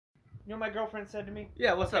know what my girlfriend said to me?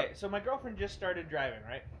 Yeah, what's up? So my girlfriend just started driving,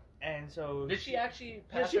 right? And so Did she actually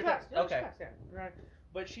yeah, pass? she her passed. test? Yeah, Okay. she passed, yeah. Right.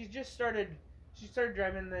 But she just started. She started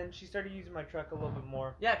driving, then she started using my truck a little bit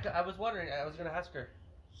more. Yeah, I was wondering. I was gonna ask her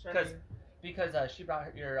because she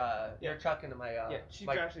brought your truck into my she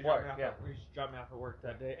my actually work. dropped me off. She dropped me off at work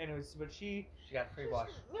that day. Anyways, but she got free wash.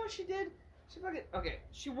 You know what she did? She fucking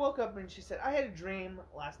She woke up and she said, "I had a dream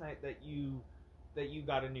last night that you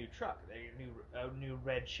got a new truck, a new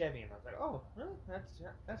red Chevy." And I was like, "Oh, really?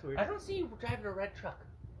 That's weird." I don't see you driving a red truck.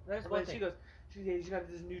 That's one thing. She goes, "She got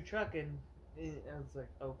this new truck," and I was like,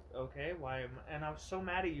 "Oh, okay, why?" And I was so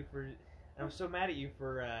mad at you for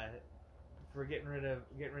getting rid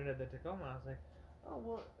of the Tacoma. I was like, "Oh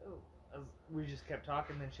well." We just kept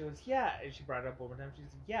talking, and then she goes, "Yeah," and she brought it up one more time. She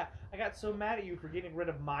said, "Yeah, I got so mad at you for getting rid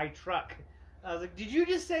of my truck." I was like, "Did you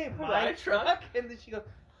just say my truck?" And then she goes,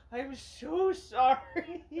 "I'm so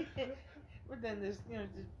sorry." But then this,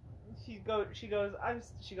 she goes, I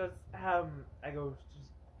go,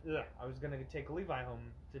 I was gonna take Levi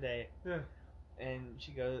home today. Yeah. And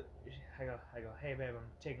she goes, I go, "Hey babe,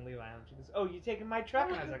 I'm taking Levi home." She goes, "Oh, you taking my truck?"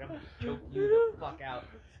 And I was like, "I'm gonna choke you the fuck out."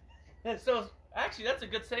 So actually, that's a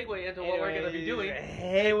good segue into what we're gonna be doing.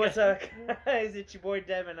 Hey, what's up, guys? It's your boy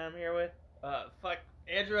Devin. I'm here with fuck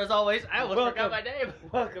Andrew as always. I almost forgot my name.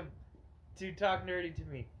 Welcome to Talk Nerdy to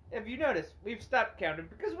Me. If you notice, we've stopped counting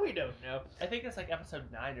because we don't know. I think it's like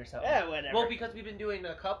episode 9 or something. Yeah, whatever. Well, because we've been doing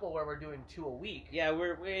a couple where we're doing 2 a week. Yeah,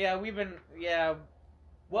 we've been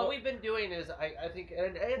What we've been doing is I think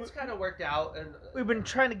and it's kind of worked out, and we've been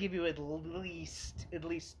trying to give you at least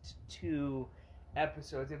 2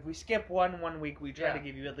 episodes. If we skip one week, we try to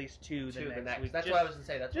give you at least 2 the next week. That's what I was gonna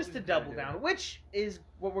say. That's just to double down, which is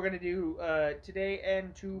what we're gonna do today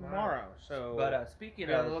and tomorrow. So, but speaking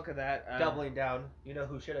of look at that, doubling down. You know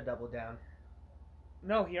who should have doubled down?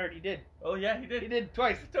 No, he already did. Oh yeah, he did. He did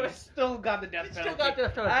twice. He still got the death penalty. Still got the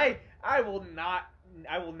death penalty. I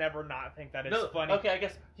will never not think that is funny. Okay, I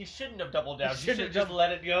guess he shouldn't have doubled down. He should have just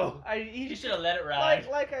let it go. He should have let it ride.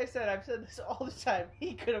 Like I said, I've said this all the time.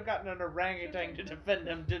 He could have gotten an orangutan to defend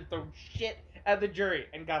him, to throw shit at the jury,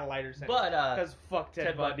 and got a lighter sentence. But because fuck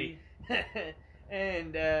Ted Bundy.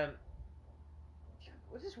 And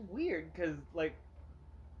which is weird because I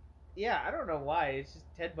don't know why. It's just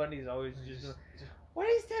Ted Bundy's always just. Why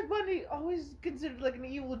is Ted Bundy always considered like an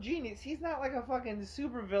evil genius? He's not like a fucking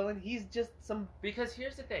supervillain. He's just some... Because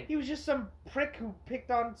here's the thing. He was just some prick who picked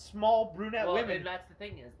on small brunette women. And that's the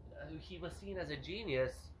thing is, he was seen as a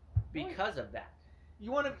genius because of that.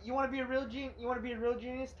 You want to be a real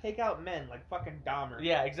genius? Take out men like fucking Dahmer.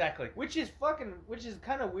 Yeah, exactly. Which is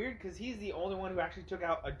kind of weird because he's the only one who actually took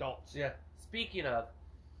out adults. Yeah. Speaking of,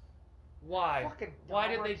 why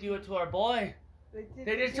did they do it to our boy? They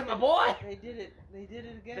did it to my boy. They did it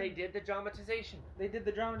again. They did the dramatization.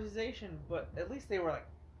 But at least they were like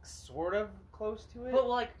sort of close to it.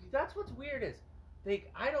 But that's what's weird is they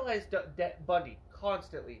idolize Bundy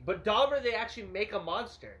constantly, but Dahmer they actually make a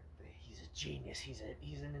monster. He's a genius. He's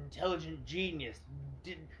an intelligent genius.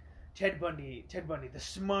 Ted Bundy, the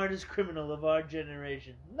smartest criminal of our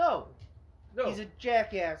generation. No. He's a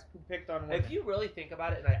jackass who picked on women. If you really think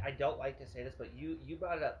about it, and I don't like to say this, but you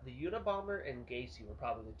brought it up, the Unabomber and Gacy were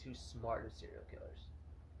probably the 2 smartest serial killers.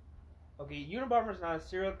 Okay, Unabomber's not a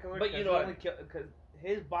serial killer, but you know because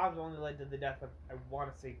his bombs only led to the death of, I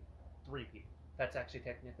want to say, 3 people. That's actually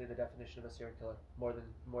technically the definition of a serial killer. More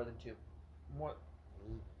than 2. More.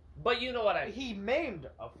 But you know what I mean. He maimed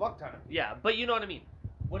a fuck ton of people. Yeah, but you know what I mean.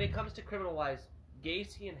 When it comes to criminal-wise,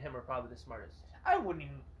 Gacy and him are probably the smartest. I wouldn't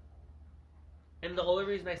even... And the only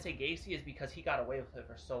reason I say Gacy is because he got away with it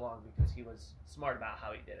for so long because he was smart about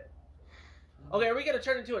how he did it. Okay, are we gonna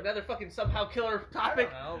turn into another fucking somehow killer topic?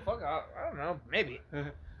 I don't know. Fuck off. I don't know. Maybe.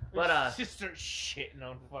 But just start shitting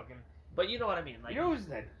on fucking. But you know what I mean. Like, you know who's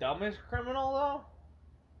the dumbest criminal though?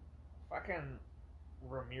 Fucking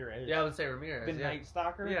Ramirez. Yeah, I would say Ramirez. The Night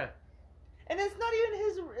Stalker. Yeah. And it's not even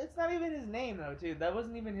his. It's not even his name though, too. That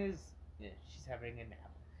wasn't even his. Yeah, she's having a nap.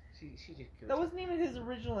 She just that wasn't even his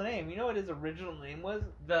original name. You know what his original name was?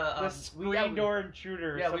 The Screen Door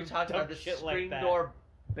Intruder. Yeah, we talked about the shit Screen like Door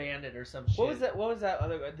Bandit or some shit. What was that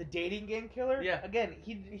other guy? The Dating Game Killer? Yeah. Again,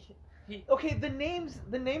 he okay, the names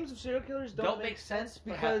of serial killers don't make sense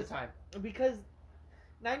because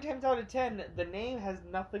 9 times out of 10 the name has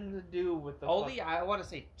nothing to do with the I want to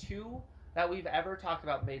say 2 that we've ever talked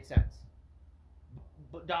about made sense.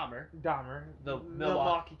 Dahmer, the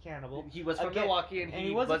Milwaukee cannibal. He was from Milwaukee and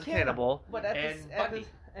he was a cannibal. But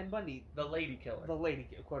Bundy, the lady killer,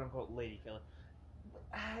 quote unquote lady killer.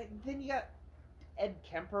 Then you got Ed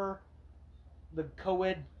Kemper, the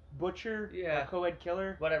co-ed butcher, Yeah. or co-ed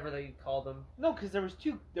killer. Whatever they called them. No, because there was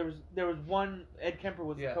two. There was one. Ed Kemper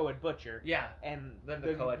was Yeah. the co-ed butcher, Yeah. and Then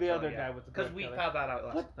the co-ed killer, other yeah. guy was the Because co-ed we killer. found that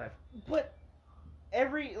out last time. But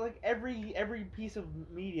every piece of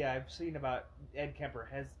media I've seen about Ed Kemper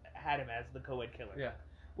has had him as the co-ed killer. Yeah.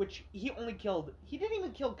 Which he only killed. He didn't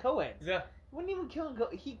even kill co-eds. Yeah. He wouldn't even kill.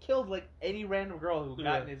 He killed like any random girl who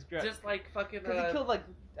got in his grip. Just like fucking. Because he killed like,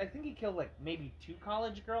 I think he killed like maybe 2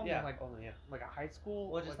 college girls. Yeah. And like Only yeah. like a high school.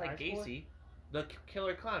 Well, just like high schooler. Gacy, the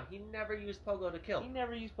killer clown. He never used Pogo to kill. He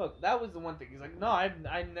never used Pogo. That was the one thing. He's like, no,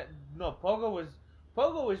 no. Pogo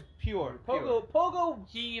was pure. Pogo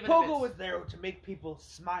He even Pogo admits, was there to make people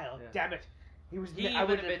smile. Yeah. Damn it. He was. He I even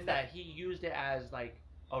would admits that he used it as like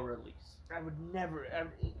a release. I would never.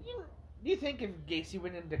 Do you think if Gacy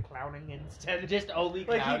went into clowning instead, Just only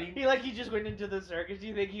like clowning. he just went into the circus? Do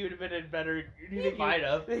you think he would have been a better? Do you He think might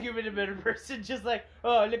have. Think he would have been a person just like,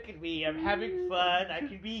 oh, look at me, I'm having fun, I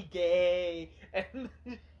can be gay, and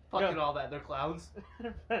Fucking all that. They're clowns.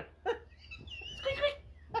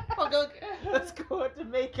 Let's go out to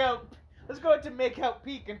make out. Let's go out to make out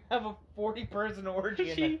peak and have a 40-person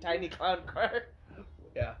orgy in a tiny clown car.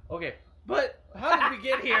 Yeah. Okay. But how did we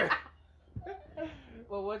get here?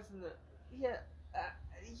 Well, what's in the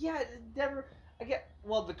never.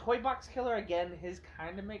 Well, the toy box killer again. His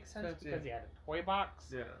kind of makes sense because he had a toy box.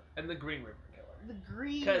 Yeah. And the Green River Killer. The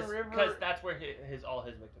Green River. Because that's where all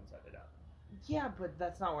his victims ended up. Yeah, but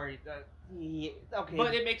that's not where okay.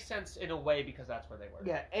 But it makes sense in a way because that's where they were.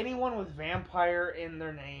 Yeah, anyone with vampire in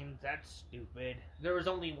their name, that's stupid. There was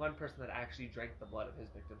only one person that actually drank the blood of his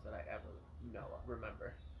victims that I ever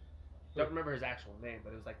remember. Don't remember his actual name,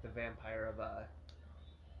 but it was like the vampire of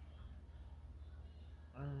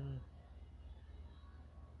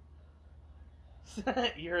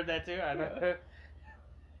You heard that too? I don't know.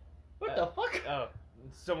 What the fuck? Oh,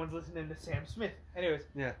 someone's listening to Sam Smith. Anyways,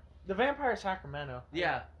 Yeah. the Vampire of Sacramento.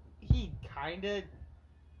 Yeah. He kinda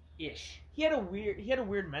Ish. he had a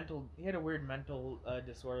weird mental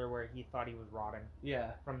disorder where he thought he was rotting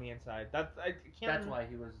Yeah. from the inside. I can't. That's why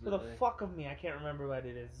he was. For the fuck of me, I can't remember what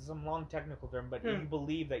it is. It's some long technical term, but you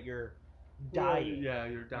believe that you're dying. Yeah,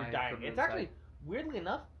 you're dying. You're dying. From It's inside. actually weirdly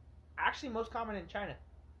enough, most common in China.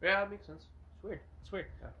 Yeah, it makes sense. It's weird.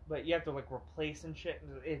 Yeah. But you have to like replace and shit.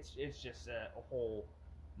 It's just a whole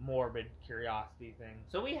morbid curiosity thing.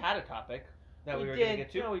 So we had a topic that we were did, gonna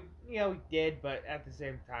get to. we did, but at the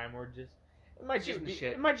same time, we're just it might Shooting just be,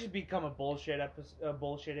 shit. it might just become a bullshitting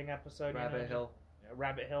episode. Rabbit Hill.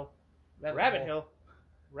 Rabbit Hill. Rabbit Rabbit hole. Hill.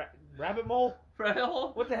 Rabbit mole. Rabbit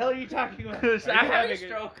hole. What the hell are you talking about? I'm having a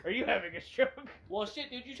stroke. Are you having a stroke? Well,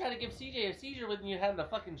 shit, dude, you try to give CJ a seizure when you had the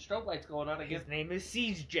fucking strobe lights going on. I guess His name is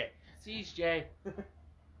Siege Jet. CJ.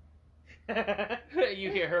 You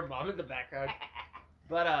hear her mom in the background.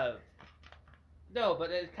 But no, but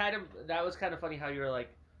that was kind of funny how you were like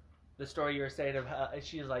the story you were saying of how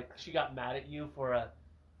she got mad at you for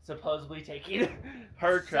supposedly taking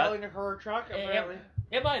her truck. Selling her truck, apparently.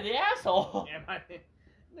 Am I the asshole? Am I?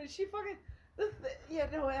 No, she fucking.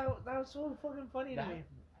 That was so fucking funny to me.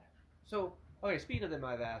 So, okay, speaking of them,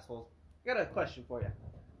 my assholes, I got a question for you.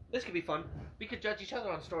 This could be fun. We could judge each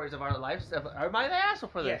other on stories of our lives. Am I the asshole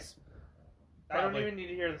for this? Yes. I don't Probably. even need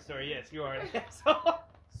to hear the story. Yes, you are the asshole.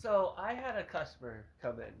 So, I had a customer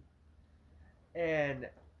come in, and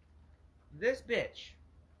this bitch.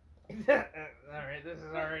 Alright, this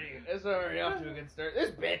is already off to a good start.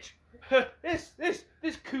 This bitch.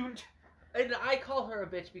 this coont. And I call her a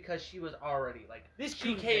bitch because she was already, like,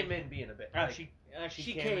 she came in being a bitch. Like,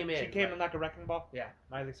 She came in, She came like- in like a wrecking ball. Yeah.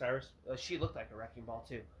 Miley Cyrus. She looked like a wrecking ball,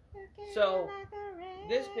 too. So,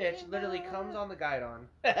 this bitch literally comes on the guidon.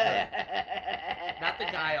 Not the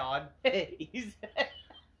guy on. He's.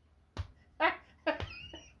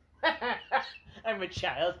 I'm a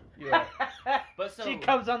child. You're right. But so she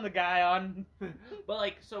comes on the guy on. But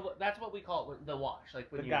like, so that's what we call it, the wash,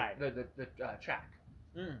 like when The you guide. the track.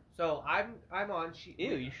 Mm. So I'm on.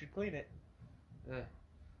 Ew, you should clean it.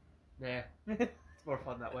 Nah, it's more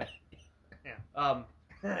fun that way. Yeah.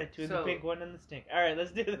 Two So- the pink one and the stink. All right,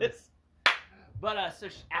 let's do this. But so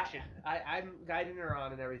Action. I'm guiding her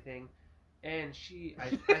on and everything, and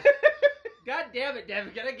God damn it,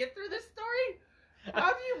 Devin, can I get through this story?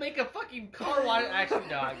 How do you make a fucking car wash? Actually,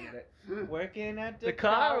 no, I get it. Working at The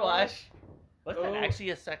car wash. Was Oh. that actually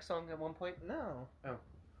a sex song at one point? No.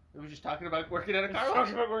 We were just talking about working at a car Talking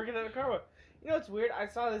wash. about working at a car wash. You know what's weird? I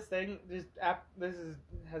saw this thing. This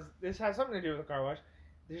has something to do with a car wash.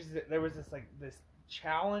 There was this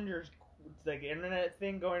challenge or like internet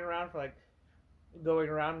thing going around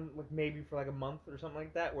maybe for like a month or something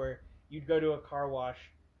like that, where you'd go to a car wash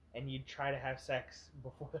and you'd try to have sex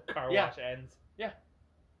before the car Yeah. wash ends.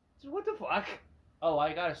 What the fuck? Oh,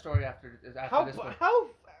 I got a story after How? this one.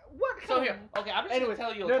 What? So here, okay, I'm just Anyways, gonna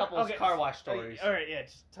tell you no, a couple okay, of car wash stories. All right, yeah.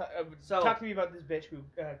 Just So- talk to me about this bitch who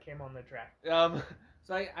came on the track.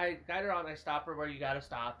 So I got her on. I stop her where you gotta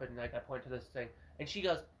stop, and like I point to this thing, and she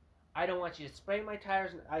goes, "I don't want you to spray my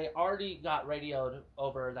tires." And I already got radioed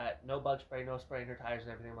over that no bug spray, no spraying her tires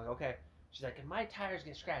and everything. I'm like, okay. She's like, and my tires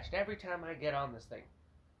get scratched every time I get on this thing.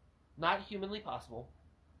 Not humanly possible.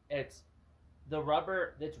 It's the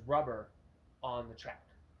rubber. It's rubber on the track.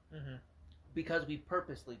 Mm-hmm. Because we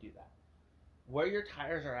purposely do that. Where your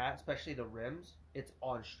tires are at, especially the rims, it's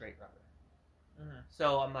on straight rubber. Mm-hmm.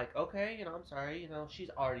 So I'm like, okay, I'm sorry, she's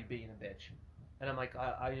already being a bitch. And I'm like,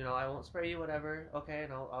 I won't spray you, whatever, okay,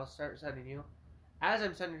 and I'll start sending you. As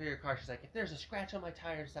I'm sending her your car, she's like, if there's a scratch on my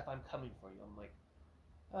tire and stuff, I'm coming for you. I'm like,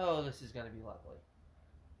 oh, this is going to be lovely.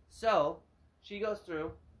 So she goes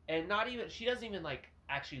through, and she doesn't even, like,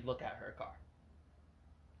 actually look at her car.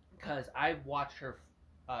 Because I watched her,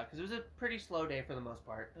 because it was a pretty slow day for the most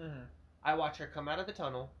part. Mm-hmm. I watched her come out of the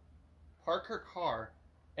tunnel, park her car,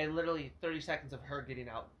 and literally 30 seconds of her getting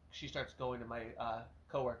out, she starts going to my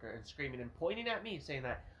coworker and screaming and pointing at me, saying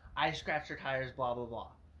that I scratched her tires, blah, blah, blah.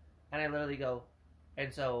 And I literally go,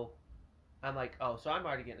 and so I'm like, oh, so I'm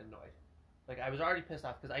already getting annoyed. Like, I was already pissed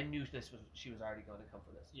off because I knew she was already going to come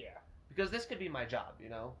for this. Yeah. Because this could be my job,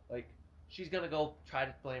 Like, she's going to go try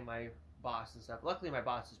to blame my boss and stuff. Luckily, my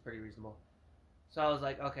boss is pretty reasonable. So I was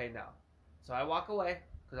like, okay, no. So I walk away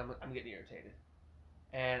because I'm getting irritated.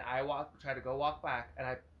 And I try to go walk back, and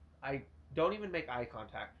I don't even make eye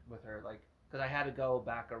contact with her, like, because I had to go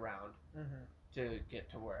back around to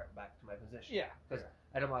get to back to my position. Yeah. Because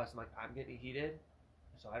I don't want to, I'm like, I'm getting heated,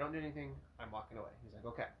 so I don't do anything, I'm walking away. He's like,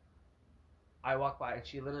 okay. I walk by, and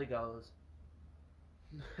she literally goes,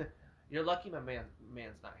 you're lucky my man's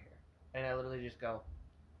not here. And I literally just go,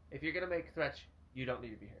 if you're going to make threats, you don't need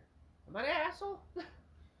to be here. Am I an asshole?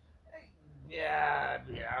 Yeah,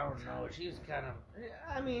 I don't know. She's kind of.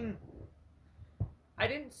 I mean, I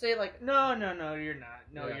didn't say like no, you're not.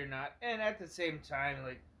 No, Yeah. you're not. And at the same time,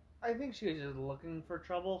 like, I think she was just looking for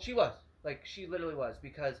trouble. she was. Like, she literally was.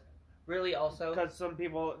 Because really also.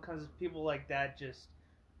 Because people like that just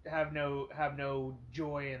have no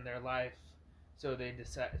joy in their life, so they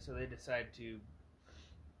decide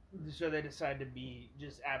to be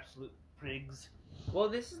just absolute prigs. Well,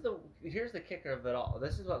 here's the kicker of it all.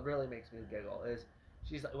 This is what really makes me giggle. Is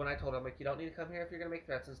she's like, when I told her, I'm like, you don't need to come here if you're gonna make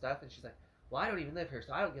threats and stuff, and she's like, well, I don't even live here,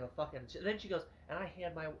 so I don't give a fuck. And then she goes, and I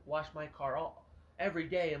wash my car every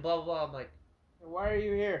day, and blah blah blah. I'm like, Why are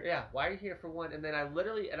you here? yeah, why are you here for one? And then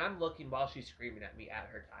I'm looking while she's screaming at me at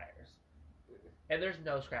her tires, and there's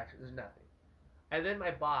no scratches, there's nothing. And then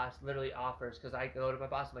my boss literally offers, because I go to my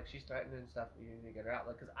boss, I'm like, she's threatening and stuff, you need to get her out,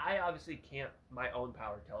 like, because I obviously can't my own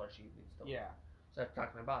power tell her she needs to leave. Yeah. So I have to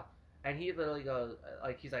talk to my boss. And he literally goes,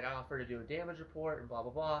 like, he's like, I offer to do a damage report and blah,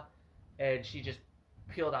 blah, blah. And she just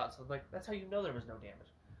peeled out. So I'm like, that's how you know there was no damage.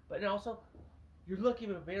 But then also, you're lucky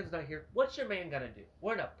my man's not here. What's your man gonna do?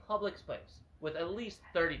 We're in a public space with at least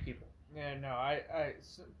 30 people. Yeah, no,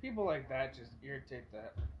 people like that just irritate the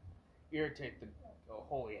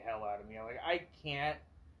holy hell out of me. Like, I can't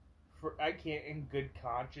in good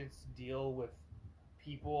conscience deal with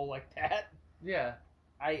people like that. Yeah.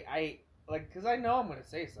 Because I know I'm going to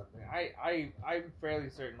say something. I'm fairly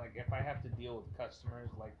certain, like, if I have to deal with customers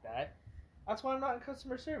like that, that's why I'm not in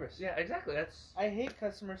customer service. Yeah, exactly. I hate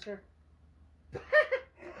customer service. I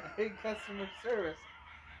hate customer service.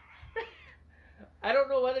 I don't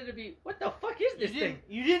know whether to be. What the fuck is this thing?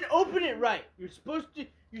 You didn't open it right. You're supposed to.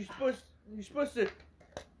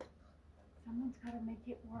 Someone's got to make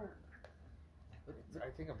it work. I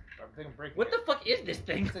think I'm breaking. What it. the fuck is this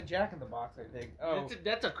thing? It's a Jack in the Box, I think. Oh,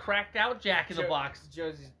 That's a cracked out Jack in the Box.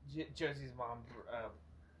 Josie's mom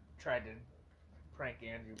tried to prank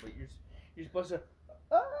Andrew, but you're supposed to.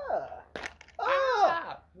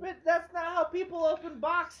 But that's not how people open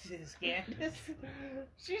boxes, Candace.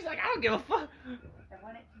 She's like, I don't give a fuck. I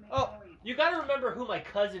want it to make Oh, noise. you gotta remember who my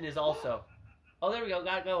cousin is also. Oh, there we go.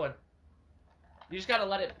 Got it going. You just gotta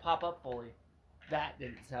let it pop up fully. That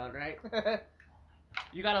didn't sound right.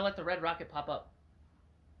 You gotta let the red rocket pop up.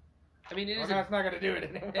 I mean, It's not gonna do it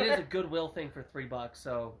anymore. it is a Goodwill thing for $3,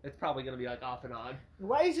 so it's probably gonna be like off and on.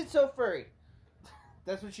 Why is it so furry?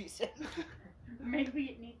 That's what she said. Maybe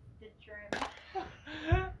it needs to trim.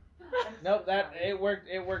 Nope, it worked.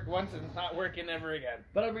 It worked once and it's not working ever again.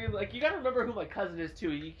 But I mean, like, you gotta remember who my cousin is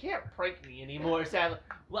too. You can't prank me anymore, sadly.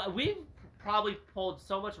 Well, we've probably pulled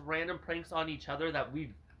so much random pranks on each other that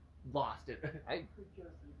we've lost it.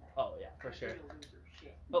 Oh yeah, for sure.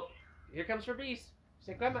 Oh, here comes Fabrice. She's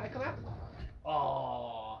like, Grandma, come out.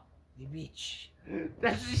 Oh, The beach.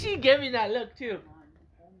 She gave me that look too.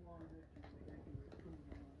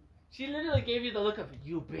 She literally gave you the look of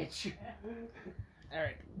you bitch. All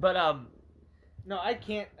right. But No, I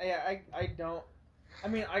can't. I don't. I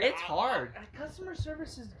mean, it's hard. Customer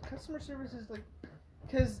service is like,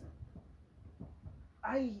 because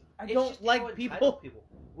I It's don't just like how people. entitled people.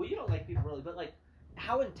 Well, you don't like people really, but like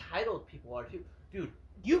how entitled people are too, dude.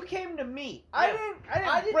 You came to me. Yeah.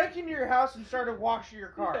 I didn't break into your house and started washing your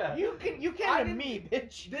car. Yeah. You came I to didn't- me,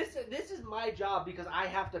 bitch. This is my job because I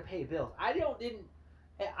have to pay bills.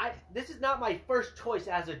 This is not my first choice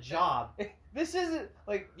as a job. This isn't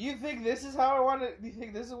like you think this is how I want to. You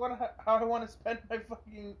think this is how I want to spend my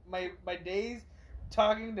fucking my days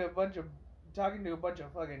talking to a bunch of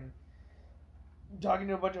fucking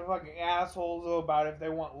assholes about if they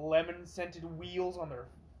want lemon scented wheels on their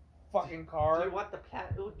fucking car. Do you want the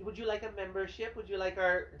would you like a membership? Would you like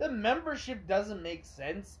our? The membership doesn't make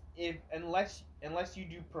sense unless you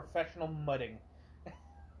do professional mudding.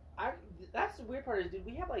 That's the weird part is, dude.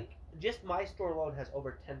 We have like just my store alone has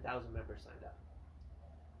over 10,000 members signed up.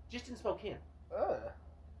 Just in Spokane.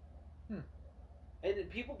 And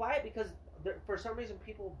people buy it because for some reason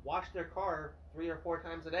people wash their car 3 or 4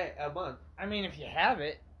 times a month. I mean, if you have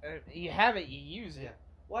it, you use it. Yeah.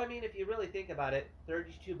 Well, I mean, if you really think about it,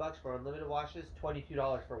 $32 for unlimited washes,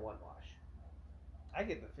 $22 for one wash. I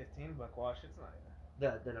get the $15 wash. It's not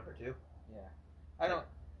even. The number 2. Yeah. I don't.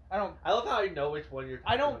 I love how I know which one you're.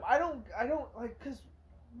 I don't like, because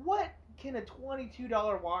what can a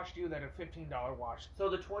 $22 wash do that a $15 wash? So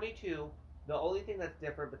the 22, the only thing that's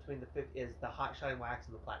different between the 50 is the hot shine wax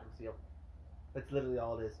and the platinum seal. That's literally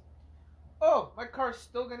all it is. Oh, my car's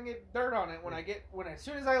still gonna get dirt on it as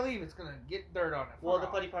soon as I leave. It's gonna get dirt on it. Well, the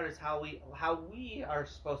funny part is how we are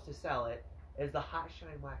supposed to sell it is the hot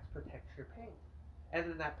shine wax protects your paint, and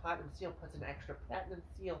then that platinum seal puts an extra platinum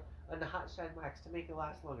seal on the hot shine wax to make it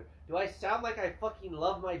last longer. Do I sound like I fucking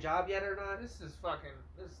love my job yet or not? This is fucking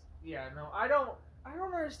this. Yeah, no, I don't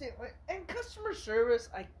understand. Like, and customer service,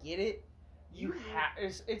 I get it. You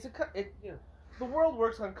have the world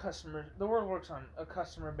works on customers. The world works on a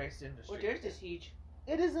customer-based industry. Well, there's this huge.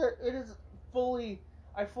 It is fully.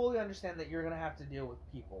 I fully understand that you're gonna have to deal with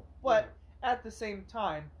people, but at the same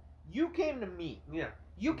time, you came to me. Yeah.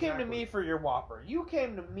 You came to Exactly. me for your Whopper. You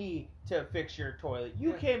came to me to fix your toilet.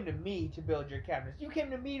 You Yeah. came to me to build your cabinets. You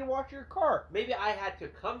came to me to wash your car. Maybe I had to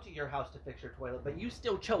come to your house to fix your toilet, but you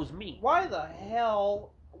still chose me. Why the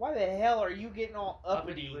hell are you getting all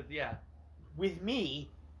uppity With, yeah. with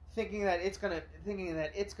me, thinking that it's gonna,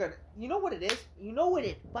 you know what it is? You know what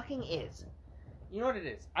it fucking is. You know what it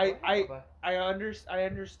is. I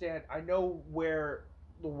understand. I know where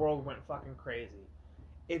the world went fucking crazy.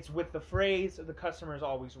 It's with the phrase "the customer is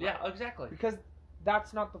always right." Yeah, exactly. Because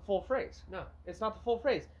that's not the full phrase. No. It's not the full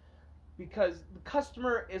phrase. Because the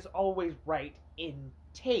customer is always right in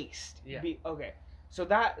taste. Yeah. Okay. So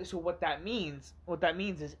what that means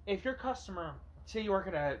is if your customer, say you work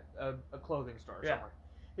at a clothing store or Yeah. somewhere,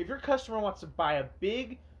 if your customer wants to buy a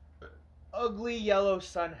big, ugly yellow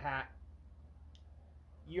sun hat,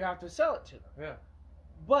 you have to sell it to them. Yeah.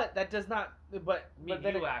 But that does not. But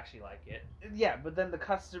then you actually like it. yeah, but then it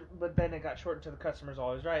got shortened to the customer's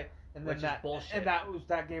always right, and then Which is bullshit. And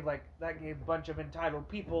that gave a bunch of entitled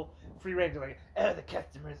people free reign to like, oh, the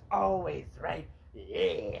customer's always right.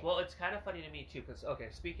 Yeah. Well, it's kind of funny to me too, because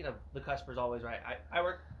speaking of the customer's always right, I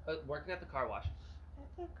work working at the car wash.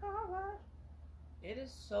 It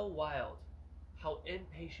is so wild how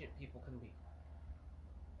impatient people can be.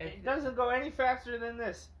 It doesn't go any faster than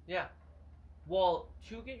this. Yeah. Well,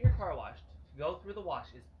 to get your car washed, to go through the wash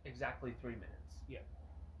is exactly 3 minutes. Yeah.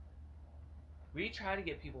 We try to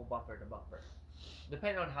get people bumper to bumper,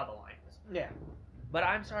 depending on how the line is. Yeah. But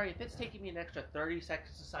I'm sorry, if it's taking me an extra 30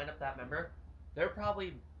 seconds to sign up that member, their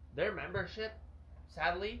membership,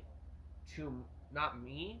 sadly, to not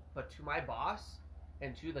me, but to my boss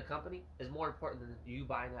and to the company, is more important than you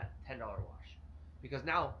buying that $10 wash. Because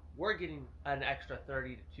now we're getting an extra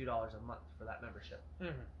 $30 to $2 a month for that membership.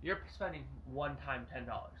 Mm-hmm. You're spending one time $10.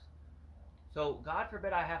 So God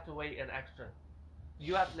forbid I have to wait an extra.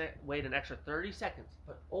 You have to wait an extra 30 seconds.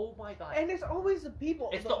 But oh my God, And it's always the people.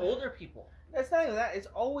 it's the older people. It's not even that. It's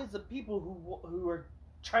always the people who are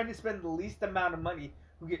trying to spend the least amount of money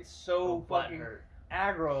who get so fucking Butthurt.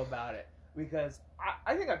 aggro about it. Because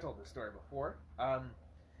I think I've told this story before. When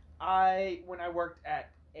I worked at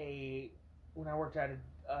a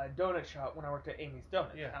donut shop, when I worked at Amy's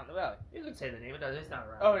Donuts out in the valley. You can say the name. It's not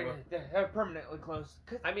around. Oh, yeah, they have permanently closed.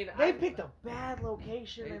 'Cause I mean, they picked a bad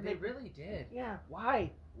location. They, and they really did. Yeah.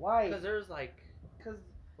 Why? Because there's like, Because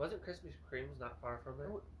wasn't Krispy Kreme's not far from there?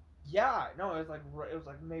 Yeah, no, it was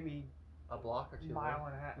like maybe A block or a two. mile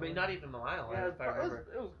and a half. I mean, not even a mile. Yeah, if I remember.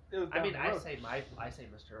 it was I down mean, the I road. say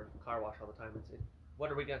Mr. Car Wash all the time. It's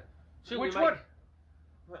what are we gonna? Shoot, Which we might-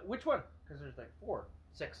 one? Which one? Because there's like 4.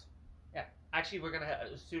 6. Yeah. Actually, we're gonna have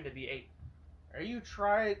soon to be 8. Are you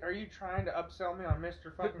trying to upsell me on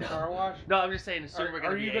Mr. Fucking Car Wash? No, I'm just saying soon we're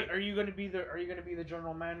gonna be 8. Are you gonna be the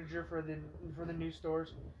general manager for the new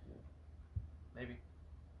stores? Maybe.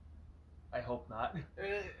 I hope not.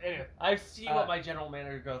 Anyway, I see what my general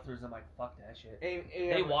manager go through, and I'm like, fuck that shit.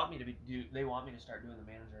 They want me to start doing the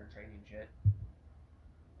manager and training shit.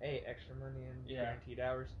 extra money and Yeah. guaranteed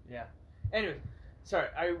hours. Yeah. Anyway, sorry.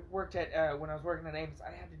 I worked at when I was working at Ames,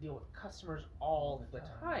 I had to deal with customers all the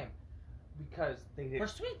time because they For didn't.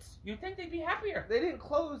 sweets, you'd think they'd be happier. They didn't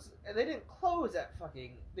close. They didn't close at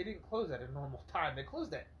a normal time. They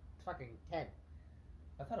closed at fucking 10.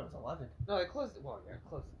 I thought it was 11. No, they closed. Well, yeah, it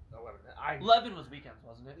closed at 11. 11 was weekends,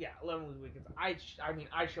 wasn't it? Yeah, 11 was weekends. I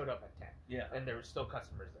showed up at 10, Yeah. and there were still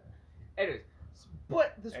customers there. Anyways,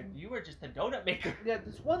 but this And you were just a donut maker. yeah,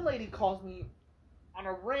 this one lady calls me on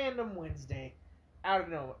a random Wednesday, out of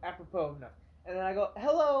nowhere, apropos of nothing, and then I go,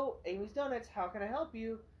 "Hello, Amy's Donuts. How can I help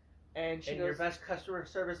you?" And she In goes, your best customer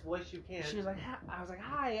service voice you can. She was like, I was like,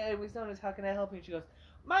 "Hi, Amy's Donuts. How can I help you?" And she goes,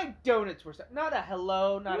 "My donuts were not a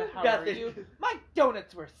hello, not a how are Nothing. you. My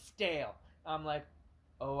donuts were stale." I'm like,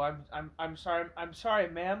 "Oh, I'm sorry,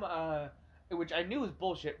 ma'am." Which I knew was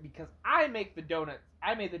bullshit because I make the donuts.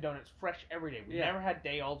 I made the donuts fresh every day. We Yeah. never had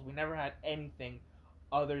day olds. We never had anything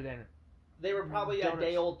other than They were probably a Donuts.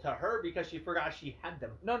 day old to her because she forgot she had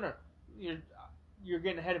them. no. You're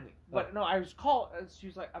getting ahead of me. But no, I was called. She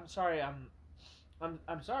was like, "I'm sorry. I'm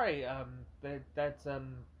sorry. That's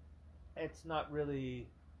it's not really.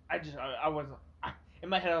 I wasn't. In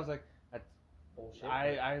my head, I was like, that's Bullshit.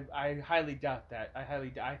 I highly doubt that.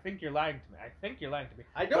 I think you're lying to me. I think you're lying to me.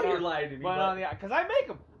 I know But you're on- lying to me, But on the because I make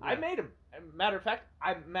them. I Yeah. made them. Matter of fact,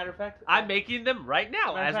 I'm making them right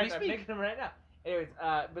now Matter of as we fact, I'm speak. making them right now. Anyways,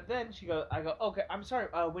 but then I go, okay, I'm sorry.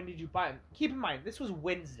 When did you buy them? Keep in mind, this was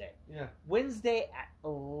Wednesday. Yeah. Wednesday at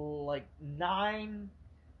like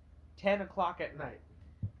 10 o'clock at night.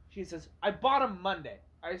 She says, I bought them Monday.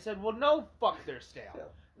 I said, well, no, fuck, they're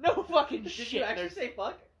stale. No fucking Did shit. you actually they're- say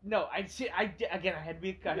fuck? No, again, I had to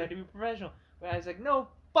be professional. But I was like, no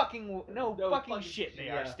fucking fucking shit. They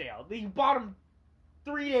yeah. are stale. You bought them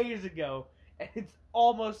 3 days ago, and it's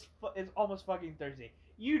almost fucking Thursday.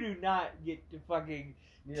 You do not get to fucking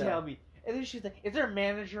tell me. And then she's like, is there a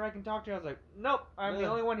manager I can talk to? I was like, nope, I'm the Yeah.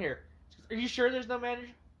 only one here. She goes, are you sure there's no manager?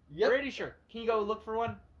 Yep. Pretty sure. Can you go look for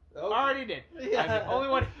one? Okay. Already did. Yeah. I'm the only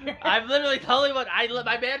one here. I'm literally the only one.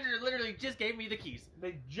 My manager literally just gave me the keys.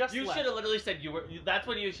 They just You left. should have literally said you were. That's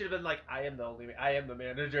when you should have been like, I am the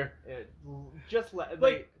manager. Just left.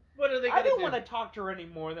 Like, what are they I gonna didn't do? want to talk to her any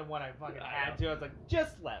more than what I fucking I had know. to. I was like,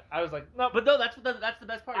 just left. I was like, no, But no, that's the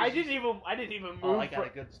best part. I is didn't even move. Oh, I got from, a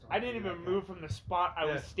good story. I didn't even move from the spot I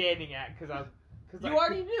was Yeah. standing at because You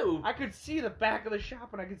already knew. I could see the back of the shop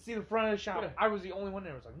and I could see the front of the shop. Yeah. I was the only one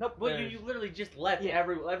there. I was like, nope. Well, there's- you literally just left. Yeah.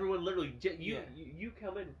 Everyone literally. You Yeah. you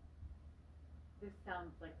come in. This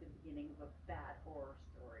sounds like the beginning of a bad horror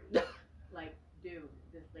story. Like, dude,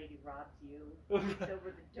 this lady robs you. It's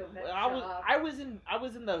over the donut shop. I was in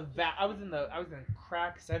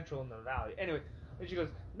Crack Central in the Valley. Anyway, and she goes,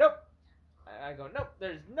 nope. I go, nope.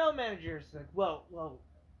 There's no manager. She's like, well,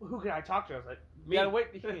 who can I talk to? I was like, you Me. gotta wait.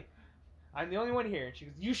 I'm the only one here. And she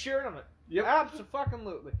goes, you sure? And I'm like, Yep.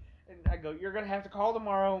 absolutely. And I go, you're gonna have to call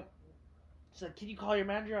tomorrow. She's like, can you call your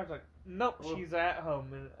manager? I was like, nope, Well, she's at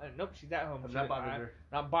home. And nope, she's at home. I'm She's not like, bothering her.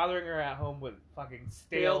 Not bothering her at home with fucking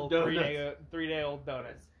stale Stale donuts. 3-day old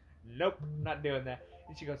donuts. Nope, not doing that.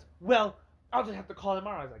 And she goes, well, I'll just have to call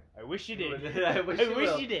tomorrow. I was like, I wish you did. I wish you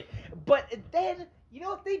will. you did. But then, you know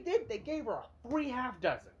what they did? They gave her a 3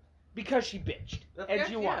 half-dozen because she bitched. And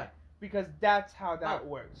she won. Because that's how that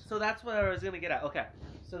works. So that's what I was gonna get at. Okay,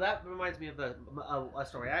 so that reminds me of a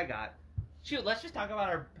story I got. Shoot, let's just talk about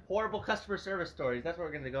our horrible customer service stories. That's what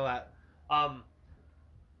we're gonna go at.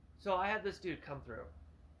 So I had this dude come through.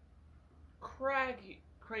 Cranky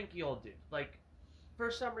old dude. Like, for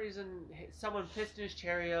some reason, someone pissed in his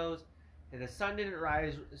Cheerios, and the sun didn't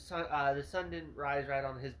rise. The sun didn't rise right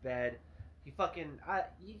on his bed. He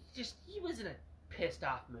was in a pissed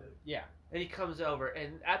off mood. Yeah. And he comes over,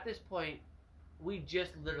 and at this point, we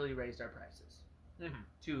just literally raised our prices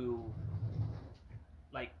to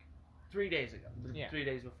like 3 days ago. Yeah. 3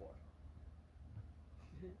 days before.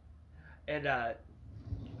 And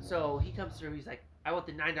so he comes through. He's like, "I want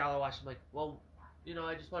the $9 wash." I'm like, "Well,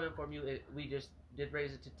 I just want to inform you, we just did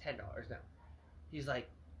raise it to $10 now." He's like,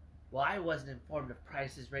 well, I wasn't informed of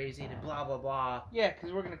prices raising and blah blah blah. Yeah,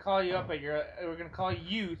 because we're gonna call you up at your. We're gonna call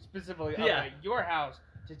you specifically up Yeah. at your house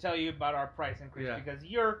to tell you about our price increase Yeah. because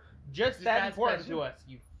you're just Just that that important special. to us.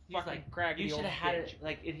 You He's fucking like, craggedy you should old have had bitch. it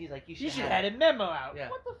like, and he's like, you You should should have have had a memo out. Yeah.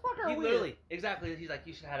 What the fuck are He we? literally, exactly. He's like,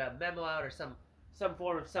 you should have had a memo out or some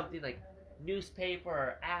form of something like newspaper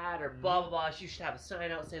or ad or blah blah blah. You should have a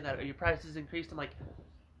sign out saying that your prices increased. I'm like,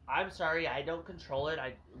 I'm sorry, I don't control it.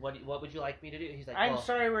 What would you like me to do? He's like, I'm well,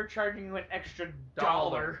 sorry, we're charging you an extra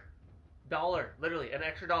dollar, literally an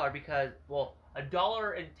extra dollar because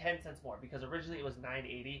 $1.10 more because originally it was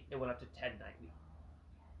 $9.80. It went up to $10.90.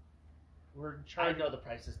 We're I charging. know the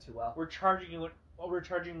prices too well. We're charging you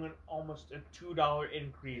an almost a $2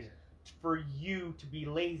 increase for you to be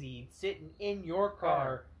lazy, sitting in your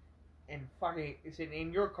car, and fucking sitting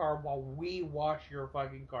in your car while we wash your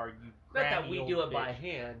fucking car. You Not that craggy we old do it bitch. by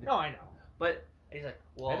hand, No, I know. but he's like,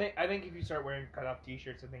 well, I think if you start wearing cut off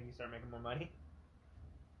T-shirts, I think you start making more money.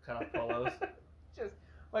 cut off polos, Just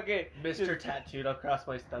fucking Mr. just- Tattooed across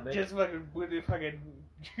my stomach. Just fucking with the fucking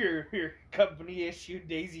your company issue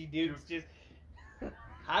Daisy Dukes. Just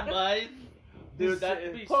Hi, boys. Dude,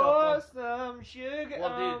 that'd be so pour fun. some sugar Well,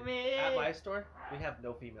 on dude, me. at my store, we have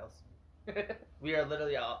no females. We are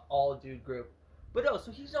literally all dude group. But no,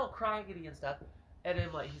 so he's all crying and stuff. And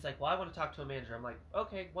then like he's like, well, I want to talk to a manager. I'm like,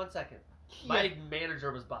 okay, 1 second. My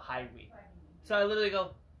manager was behind me. So I literally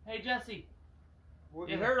go, hey, Jesse, We're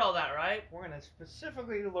you gonna- heard all that, right? We're gonna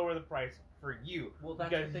specifically lower the price for you Well, that's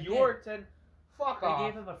because what they you're did. 10. Fuck They off.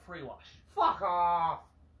 gave him a free wash. Fuck off.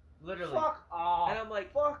 Literally. Fuck off. And I'm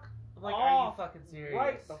like, fuck are you off. fucking serious?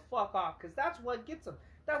 Right the fuck off, because that's what gets them.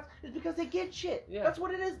 It's because they get shit. Yeah. That's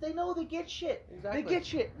what it is. They know they get shit. Exactly. They get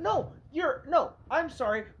shit. No, I'm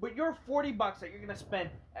sorry, but your $40 that you're gonna spend,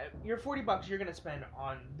 your $40 you're gonna spend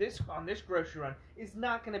on this grocery run is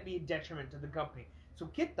not gonna be a detriment to the company. So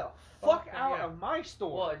get the fuck Okay, out yeah. of my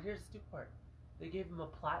store. Well, and here's the stupid part. They gave him a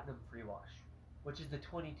platinum free wash, which is the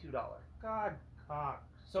 $22. God, cock.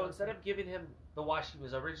 So instead of giving him the wash he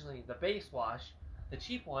was originally, the base wash, the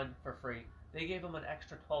cheap one for free, they gave him an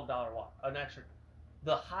extra $12 wash,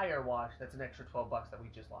 the higher wash that's an extra $12 that we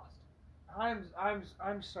just lost.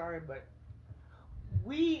 I'm sorry, but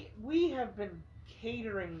we have been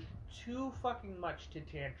catering too fucking much to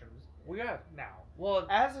tantrums. We have. Now, Well,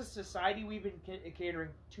 as a society, we've been catering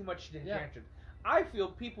too much to Yeah. tantrums. I feel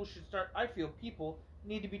people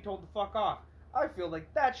need to be told to fuck off. I feel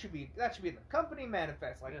like that should be in the company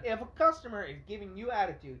manifest. Like if a customer is giving you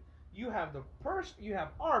attitude, you have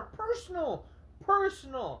our personal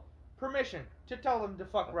permission to tell them to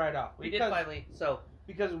fuck right off. we did finally. So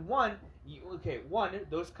Because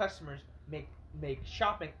those customers make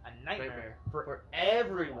shopping a nightmare for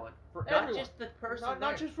everyone, For not everyone. just the person, not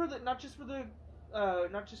there. just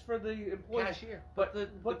for the employees, cashier, but the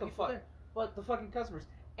but the people fuck, there. but the fucking customers.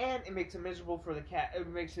 And it makes it miserable for the cat. It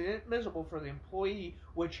makes it miserable for the employee,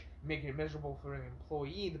 which makes it miserable for the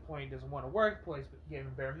employee. The employee doesn't want to work. Employee's getting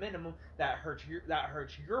bare minimum. That hurts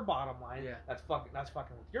your bottom line. Yeah. That's fucking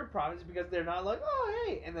with your profits because they're not like, oh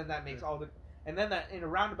hey, and then that makes and then that in a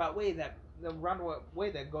roundabout way that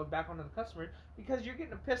goes back onto the customer because you're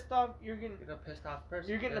getting a pissed off. You're getting a pissed off person.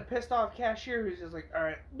 You're getting yeah. a pissed off cashier who's just like, all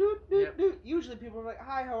right, Yep. Usually people are like,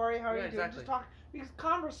 hi, how are you? How are Yeah, you doing? exactly. Just talk because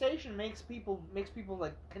conversation makes people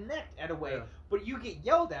like connect at a way. Yeah. But you get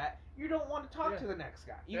yelled at, you don't want to talk Yeah. to the next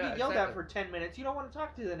guy. You Yeah, get yelled at exactly. for 10 minutes, you don't want to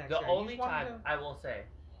talk to the next The guy. You only just want time to- I will say,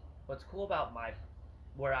 what's cool about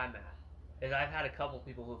where I'm at is I've had a couple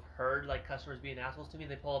people who've heard like customers being assholes to me.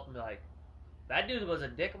 And they pull up and be like, "That dude was a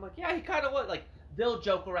dick." I'm like, "Yeah, he kind of was." Like they'll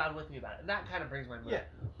joke around with me about it, and that kind of brings my mood.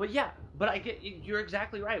 Yeah. But I get you're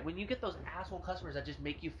exactly right. When you get those asshole customers that just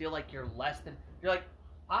make you feel like you're less than, you're like,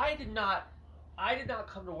 I did not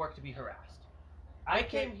come to work to be harassed. I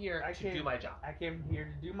came here to do my job. I came here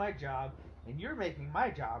to do my job, and you're making my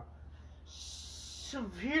job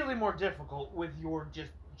severely more difficult with your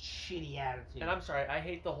just shitty attitude. And I'm sorry, I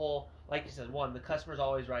hate the whole, like you said, the customer's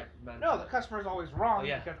always right. No, the customer's always wrong Oh,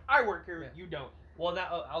 yeah. because I work here, Yeah. you don't. Well,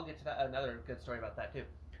 now I'll get to that another good story about that too.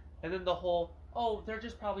 And then the whole, they're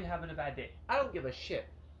just probably having a bad day. I don't give a shit.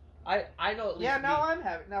 I know at least Yeah, me. now I'm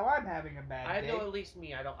having a bad I day. know at least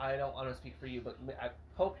me. I don't want to speak for you, but I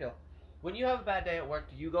Hope Hill. When you have a bad day at work,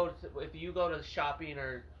 if you go to shopping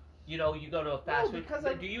or you go to a fast food, because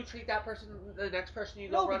do you treat that person, the next person you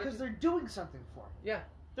go No, run because into? they're doing something for me. Yeah.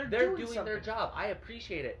 They're doing something. their job. I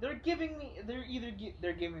appreciate it. They're giving me.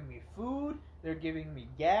 They're giving me food. They're giving me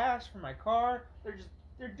gas for my car.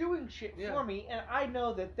 They're doing shit Yeah. for me, and I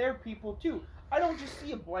know that they're people too. I don't just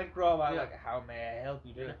see a blank row. I'm Yeah. like, how may I help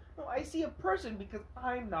you? Yeah. No, I see a person because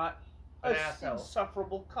I'm not an a asshole.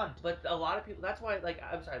 insufferable cunt. But a lot of people. That's why, like,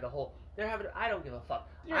 I'm sorry. The whole they're having. I don't give a fuck.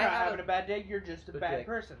 You're I not have having a bad day. You're just a a bad dick.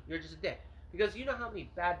 person. You're just a dick. Because you know how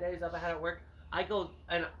many bad days I've had at work. I go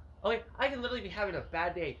and I can literally be having a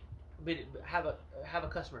bad day, but have a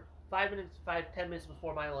customer 10 minutes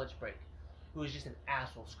before my lunch break, who is just an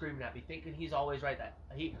asshole screaming at me, thinking he's always right. That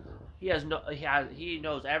he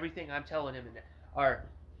knows everything I'm telling him, or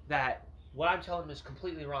that what I'm telling him is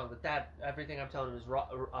completely wrong. That everything I'm telling him is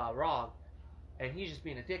wrong, and he's just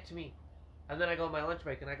being a dick to me. And then I go on my lunch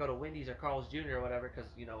break and I go to Wendy's or Carl's Jr. or whatever because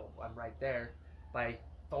I'm right there by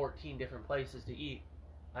 14 different places to eat.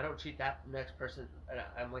 I don't treat that next person. And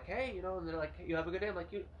I'm like, hey, and they're like, hey, you have a good day. I'm like,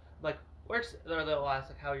 where's? They'll ask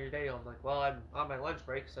like, how your day? I'm like, well, I'm on my lunch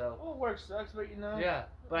break, so. Well, work sucks, but Yeah,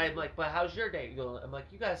 but I'm like, but how's your day? I'm like,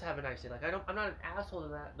 you guys have a nice day. Like, I'm not an asshole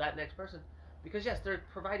to that next person, because yes, they're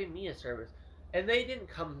providing me a service, and they didn't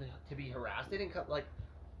come to be harassed. They didn't come like,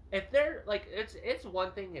 if they're like, it's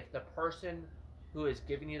one thing if the person who is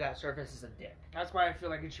giving you that service is a dick. That's why I feel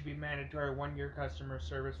like it should be mandatory 1-year customer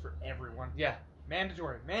service for everyone. Yeah.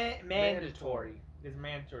 Mandatory. Mandatory. It's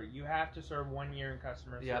mandatory. You have to serve 1 year in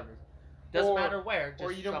customer service. Doesn't matter where. Just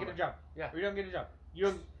or you don't somewhere. get a job. Yeah. Or you don't get a job.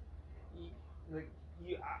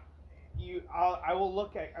 I will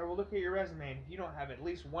look at your resume, and if you don't have at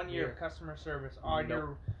least 1 year of customer service on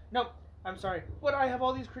your. Nope. I'm sorry, but I have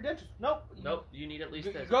all these credentials. Nope. You need at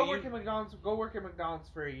least this. Go work at McDonald's. Go work at McDonald's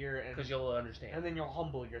for a year, because you'll understand. and then you'll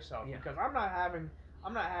humble yourself. Yeah. Because I'm not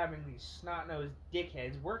having these snot-nosed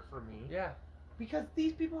dickheads work for me. Yeah. Because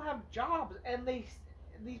these people have jobs, and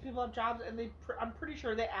I'm pretty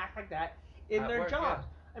sure they act like that in At their work, jobs.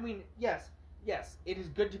 I mean, yes, it is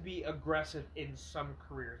good to be aggressive in some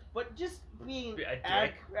careers, but just being Be a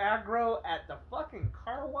dick. aggro at the fucking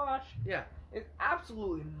car wash, Yeah. is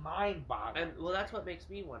absolutely mind-boggling. And well, that's what makes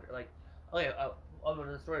me wonder. Like, one of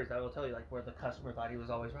the stories I will tell you, like where the customer thought he was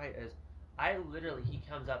always right, is he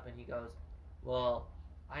comes up and he goes, well,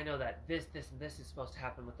 I know that this and this is supposed to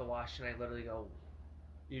happen with the wash, and I literally go,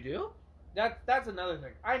 you do? That's another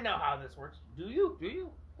thing. I know how this works. Do you? Do you?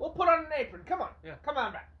 Well, put on an apron. Come on. Yeah. Come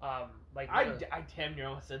on back. Like I damn near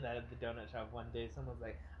almost said that at the donut shop one day. Someone's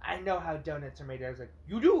like, I know how donuts are made. I was like,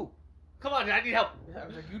 you do? come on, I need help. I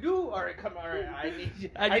was like, you do? Alright, come on. Alright, I need you.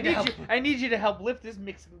 I need you to help lift this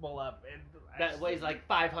mixing bowl up. And That weighs like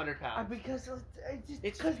 500 pounds. Because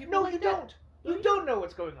It's because people no, like you that. don't. You don't know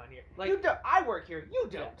what's going on here. Like- You don't. I work here. You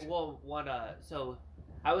Yeah, don't. well, so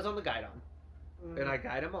I was on the guide on, and I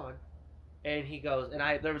guide him on, and he goes,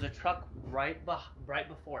 and there was a truck right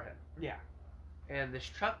before him, Yeah. and this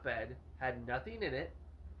truck bed had nothing in it,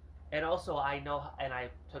 and also I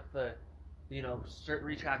took the, certain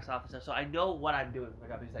retracts off and stuff, so I know what I'm doing.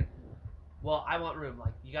 He's like, well, I want room.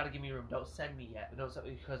 Like, you got to give me room. Don't send me yet. Don't send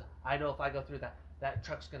me, because I know if I go through that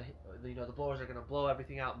truck's gonna, the blowers are gonna blow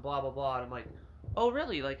everything out, and blah blah blah. And I'm like, oh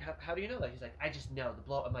really? Like, how do you know that? He's like, I just know the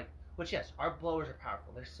blow. I'm like, which yes, our blowers are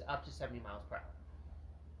powerful. They're up to 70 miles per hour.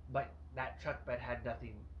 But that truck bed had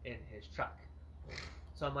nothing in his truck.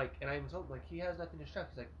 So I'm like, and I even told him, like, he has nothing in his truck.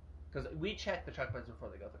 He's like, because we check the truck beds before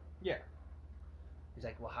they go through. Yeah. He's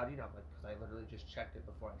like, well, how do you know? I'm like, because I literally just checked it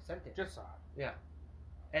before I sent it. Just saw it. Yeah.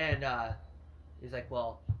 And he's like,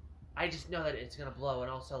 well, I just know that it's gonna blow,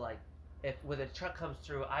 and also like, if when a truck comes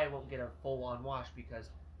through, I won't get a full-on wash because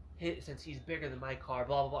since he's bigger than my car,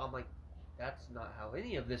 blah blah blah. I'm like, that's not how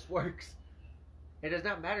any of this works. It does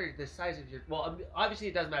not matter the size of your. Well, obviously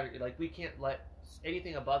it does matter. Like, we can't let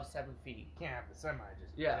anything above 7 feet. Can't have the semi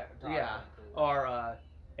just. Yeah, drive yeah. into it. Or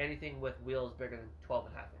anything with wheels bigger than 12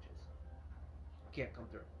 and a half inches can't come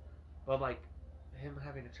through. But I'm like, him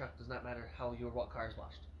having a truck does not matter what car is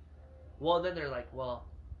washed. Well, then they're like, well,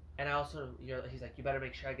 and I also, he's like, you better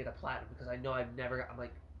make sure I get a platinum because I know I've never.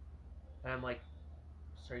 I'm like,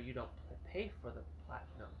 sir, you don't pay for the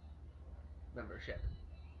platinum membership.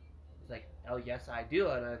 He's like, oh yes, I do,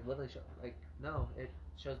 and I literally show, like, no, it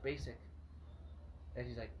shows basic. And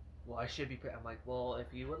he's like, well, I should be. I'm like, well, if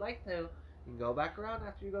you would like to, you can go back around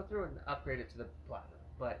after you go through and upgrade it to the platinum.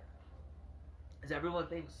 But as everyone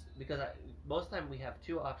thinks, because most of the time we have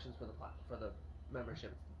two options for the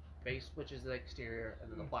membership: base, which is the exterior,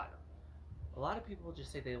 and then the platinum. A lot of people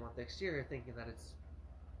just say they want the exterior, thinking that it's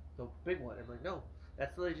the big one. I'm like, no,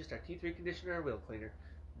 that's literally just our T3 conditioner, or wheel cleaner,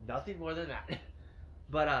 nothing more than that.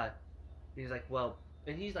 But he's like, well,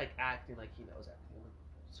 and he's like acting like he knows everything. I'm like,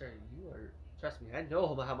 sir, you are. Trust me, I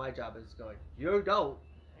know how my job is going. You don't.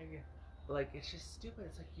 Like, it's just stupid.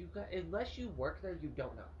 It's like, unless you work there, you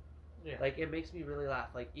don't know. Yeah. Like, it makes me really laugh.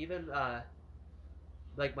 Like, even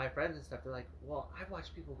like my friends and stuff, they're like, well, I've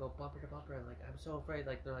watched people go bumper to bumper, and like, I'm so afraid.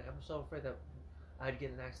 Like, they're like, I'm so afraid that I'd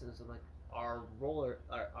get in accidents. I'm like, our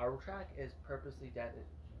track is purposely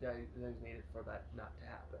designated for that not to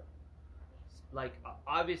happen. Like,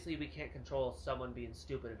 obviously we can't control someone being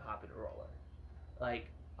stupid and hopping a roller. Like,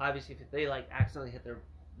 obviously if they like accidentally hit their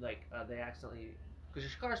they accidentally, because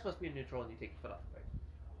your car is supposed to be in neutral and you take your foot off the brake.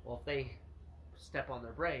 Well, if they step on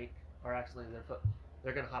their brake or accidentally their foot,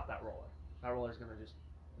 they're gonna hop that roller. That roller's gonna just,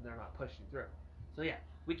 they're not pushing through. So yeah,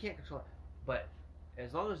 we can't control it, but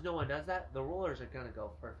as long as no one does that, the rollers are gonna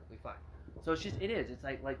go perfectly fine. So it's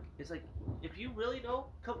like if you really know,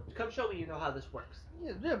 come show me you know how this works.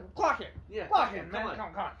 Yeah, clock it. Yeah, Clock it, man. on.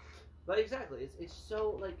 Come on. But exactly, it's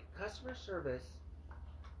so like customer service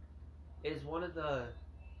is one of the.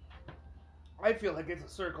 I feel like it's a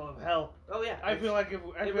circle of hell. Oh yeah, I feel like it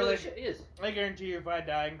is. I guarantee you, if I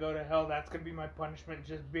die and go to hell, that's gonna be my punishment.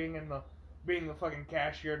 Just being the fucking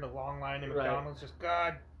cashier in the long line in Right. McDonald's. Just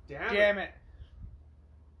God Damn it.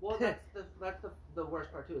 Well, that's the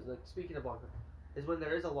worst part too. Is like, speaking of long line, is when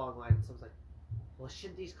there is a long line and someone's like, well,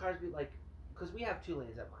 shouldn't these cars be like? Because we have 2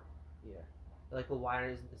 lanes at mine. Yeah. They're like, well, why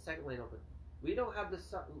isn't the second lane open? We don't have the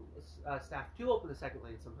staff to open the second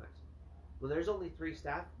lane sometimes. When there's only 3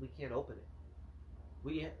 staff, we can't open it.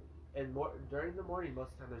 During the morning,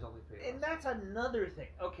 most of the time there's only 3 of us. And that's another thing.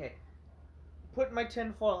 Okay, put my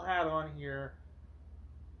tinfoil hat on here.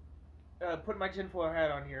 I'm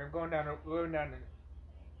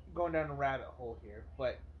going down a rabbit hole here,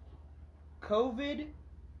 but COVID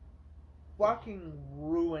fucking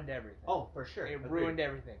ruined everything. Oh, for sure. It Agreed. ruined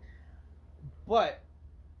everything. But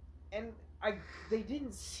they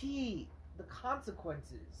didn't see the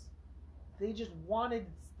consequences. They just wanted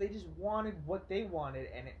what they wanted,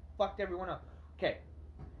 and it fucked everyone up. Okay,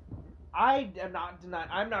 I am not denying.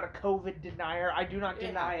 I'm not a COVID denier. I do not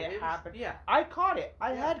deny it happened. Yeah, I caught it.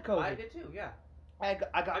 I had COVID. I did too. Yeah. I got.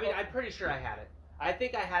 I'm pretty sure I had it. I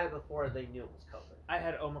think I had it before they knew it was COVID. I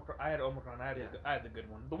had Omicron. I had the good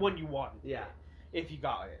one. The one you wanted. Yeah. If you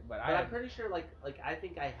got it, but I'm pretty sure, like I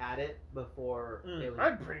think I had it before. It was,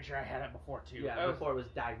 I'm pretty sure I had it before too. Yeah, before it was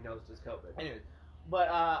diagnosed as COVID. Anyways, but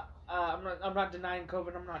I'm not denying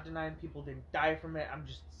COVID. I'm not denying people didn't die from it. I'm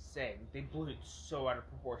just saying they blew it so out of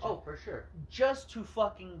proportion. Oh, for sure. Just to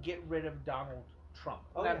fucking get rid of Donald Trump.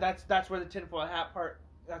 Oh, Now, yeah. That's where the tinfoil hat part.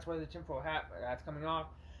 That's where the tinfoil hat that's coming off.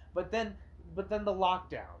 But then the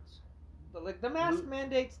lockdowns, the mask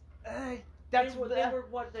mandates. They were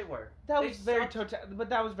what they were. That was very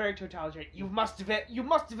totalitarian. You must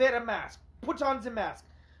wear a mask. Put on the mask.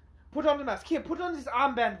 Put on the mask. Here, put on this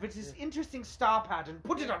armband with this interesting star pattern.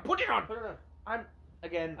 Put it on. Put it on. I know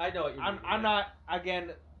what you're mean. I'm not,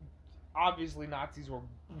 again, obviously Nazis were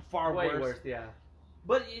far way worse. worse. Yeah.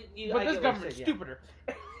 But but this government's stupider.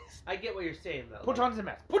 I get what you're saying though. Put on the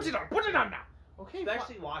mask. Put it on. Put it on now. Okay.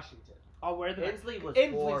 Especially Washington. I'll wear the mask. Inslee was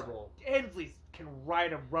horrible. Inslee can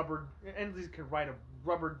ride a rubber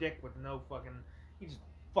dick with no fucking. He just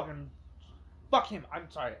fucking. Fuck him. I'm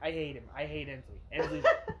sorry. I hate him. I hate Inslee.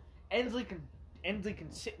 Inslee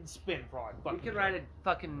can sit and spin for all I fucking. He can ride a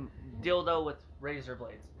fucking dildo with razor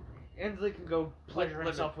blades. Inslee can go pleasure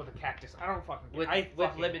himself with a cactus. I don't fucking. With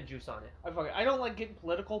lemon juice on it. I don't like getting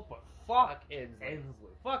political, but fuck Inslee.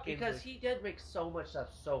 Fuck because Inslee. he did make so much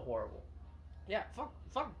stuff so horrible. Yeah, fuck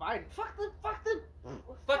Biden. Fuck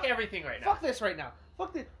everything right now. Fuck this right now.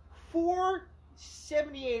 Fuck this.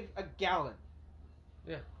 $4.78 a gallon.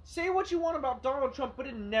 Yeah. Say what you want about Donald Trump, but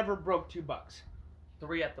it never broke $2.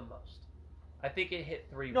 3 at the most. I think it hit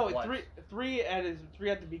 3. No, once. three at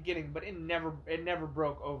the beginning, but it never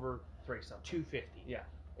broke over 3 something. 250. Yeah.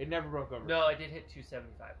 It never broke over. No, it did hit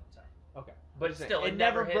 275 one time. Okay. But still, it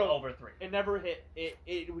never hit over 3. It never hit.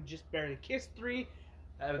 It would just barely kiss 3.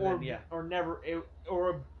 Or be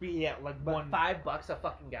at like but one $5 a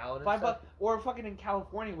fucking gallon. $5, or fucking in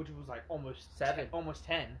California, which was like almost 7, almost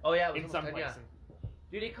 10. Oh yeah, it was in some 10, places. Yeah.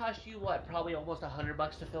 Dude, it cost you what? Probably almost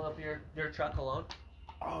 $100 to fill up your truck alone.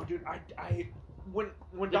 Oh, dude, when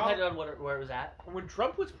depending on where it was at. When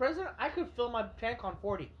Trump was president, I could fill my tank on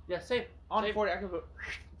 40. Yeah, same. On same. 40, I could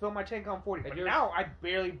fill my tank on 40. And But now I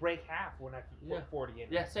barely break half when I put 40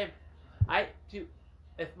 in. Yeah, same.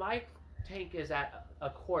 If my tank is at a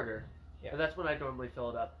quarter, and that's when I normally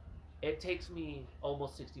fill it up, it takes me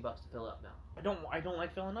almost $60 to fill up now. I don't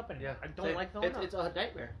like filling up anymore. Yeah, I don't like filling up. It's a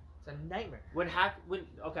nightmare. It's a nightmare.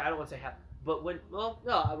 Okay, I don't want to say half, but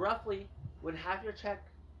roughly when half your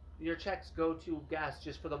checks go to gas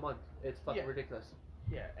just for the month, it's fucking ridiculous.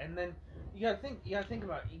 Yeah, and then you gotta think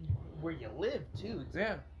about where you live too.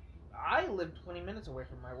 Yeah. I live 20 minutes away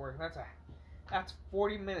from my work. That's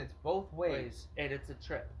 40 minutes both ways, and it's a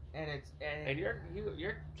trip. And your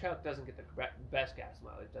truck doesn't get the best gas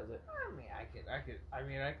mileage, does it? I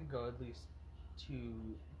could go at least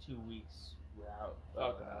two weeks without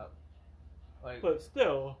Okay. like, But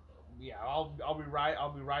still, yeah, I'll be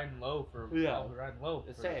riding low for Yeah. I'll be riding low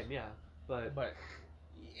the for same, yeah. But But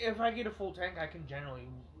if I get a full tank, I can generally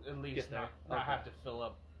at least Get there. not Okay. have to fill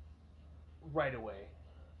up right away.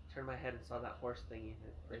 turned my head and saw that horse thingy.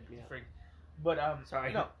 It freaked me out. Freak. But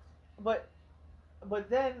Sorry. no, but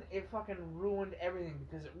then it fucking ruined everything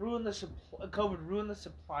because it ruined the COVID ruined the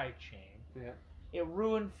supply chain. Yeah. It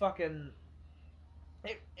ruined fucking.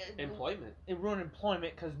 Employment. It ruined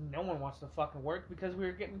employment because no one wants to fucking work because we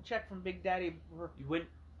were getting a check from Big Daddy. You wouldn't. We're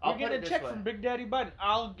I'll put getting it a this check way. from Big Daddy Biden.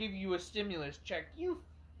 I'll give you a stimulus check.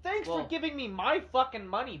 Thanks Well- for giving me my fucking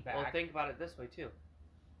money back. Well, think about it this way too.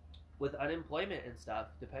 With unemployment and stuff,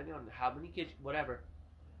 depending on how many kids, whatever,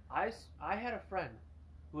 I had a friend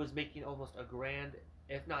who was making almost $1,000,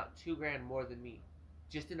 if not $2,000 more than me,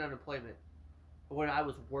 just in unemployment when I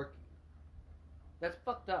was working. That's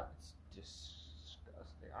fucked up. It's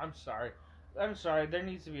disgusting. I'm sorry. There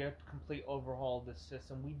needs to be a complete overhaul of this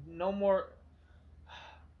system. We no more.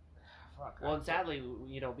 Fuck. Well, and sadly,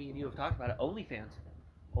 me and you have talked about it. OnlyFans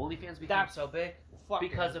became That's so big fucking-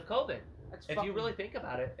 because of COVID. that's If you fucking- really think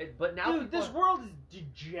about it, but now dude, people this world is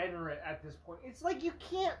degenerate at this point. It's like you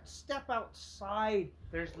can't step outside.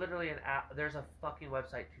 there's literally an app. There's a fucking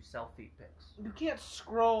website to sell feet pics. You can't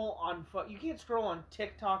scroll on You can't scroll on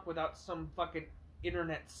TikTok without some fucking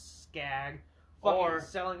internet scag Or-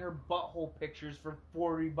 selling her butthole pictures for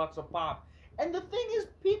 $40 a pop. And the thing is,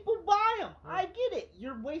 people buy them. I get it.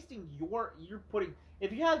 You're wasting you're putting.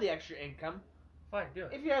 If you have the extra income, Fine, do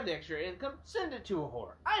it. if you have the extra income, send it to a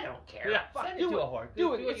whore. I don't care. Yeah, Fuck, send do it to it. a whore. Do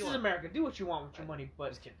what it. you This is want. America. Do what you want with your money, but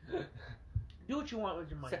Just kidding. do what you want with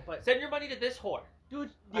your money. But Send your money to this whore. do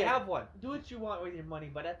it. I have one. Do what you want with your money,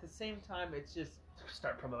 but at the same time, it's just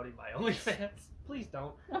Start promoting my OnlyFans. please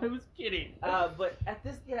don't. I was kidding. But at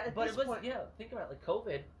this, but this it was point, think about it, like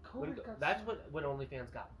COVID. COVID got That's so- when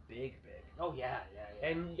OnlyFans got big. Oh yeah.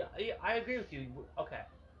 And I agree with you. Okay,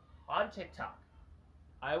 on TikTok,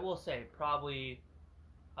 I will say probably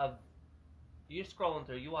of you're scrolling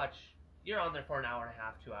through, you're on there for an hour and a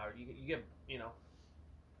half, 2 hours. You get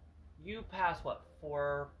you pass what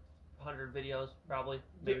 400 videos probably.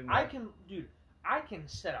 Maybe Dude, more. I can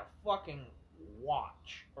set a fucking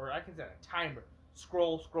watch, or I can set a timer.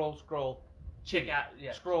 Scroll, Check out,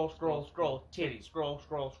 yeah. scroll, titty,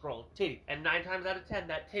 scroll, titty. And 9 times out of 10,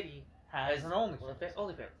 that titty Has an OnlyFans.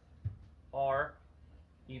 OnlyFans. Or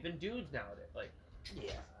even dudes nowadays. Like,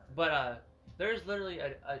 Yeah. but there's literally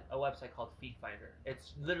a website called Feet Finder.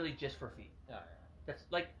 It's literally just for feet. That's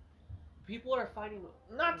like people are finding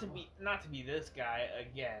Not to be this guy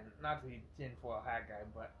again, not to be tinfoil hat guy,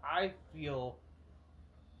 but I feel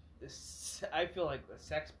like the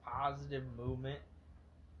sex positive movement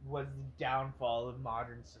was the downfall of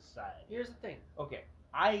modern society. Here's the thing. Okay,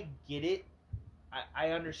 I get it. I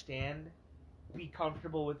understand. Be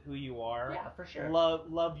comfortable with who you are. Yeah, for sure.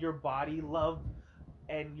 Love your body.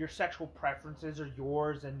 And your sexual preferences are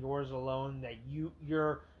yours and yours alone. That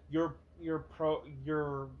you're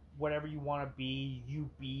whatever you want to be, you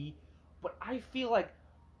be. But I feel like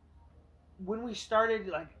when we started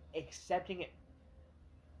like accepting it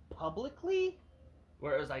publicly,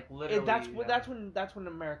 Where it was like literally. that's when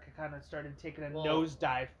America kind of started taking a Well,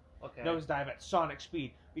 nosedive at sonic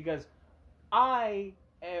speed, because I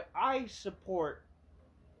support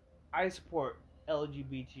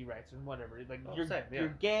LGBT rights and whatever. Like Oh, same, yeah. you're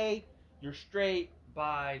gay, you're straight,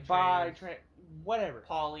 Bi, whatever.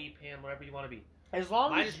 poly, pan, whatever you want to be. As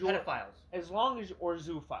long Mine as is you're pedophiles. or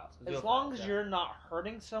zoophiles. As Zoophiles, long as yeah. you're not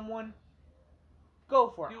hurting someone, go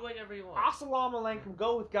for it. Do whatever you want. Assalamu alaikum,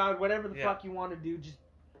 go with God, whatever the Yeah. fuck you want to do. Just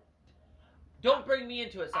Don't bring me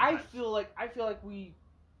into it. I Sometimes. feel like we.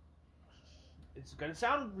 It's gonna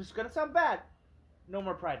sound bad. No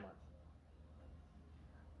more Pride Month.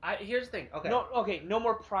 Here's the thing. Okay. No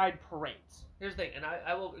more Pride parades. Here's the thing, and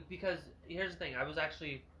I will, because here's the thing. I was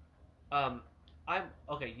actually, I'm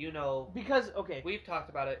okay. Because We've talked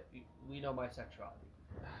about it. We know my sexuality.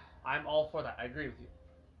 I'm all for that. I agree with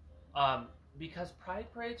you. Because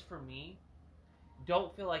pride parades for me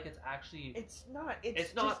don't feel like it's actually. it's not.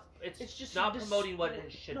 It's just not a promoting what display-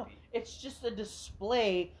 it should no, be. It's just a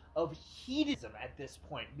display of hedonism at this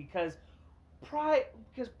point, because pride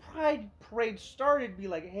parades started to be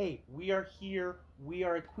like, hey, we are here, we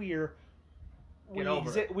are queer, Get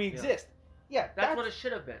over it. we Yeah. exist. Yeah, That's what it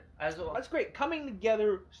should have been. That's great. Coming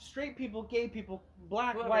together, straight people, gay people,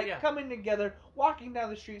 black, Whoever, white, yeah. coming together, walking down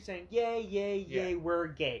the street saying, yay, yay, Yeah. yay, we're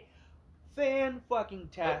gay.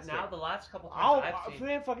 Fan-fucking-tastic. But now the last couple times I've seen.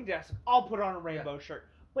 Fan-fucking-tastic. I'll put on a rainbow shirt.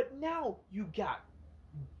 But now you got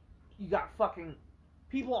fucking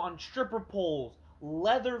people on stripper poles,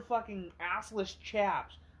 leather fucking assless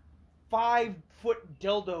chaps, 5-foot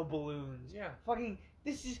dildo balloons. Yeah. Fucking,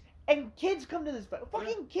 this is, and kids come to this,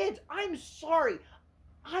 fucking kids, I'm sorry.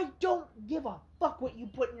 I don't give a fuck what you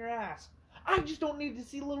put in your ass. I just don't need to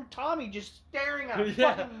see little Tommy just staring at a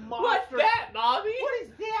Yeah. fucking monster. What's that, Mommy? What is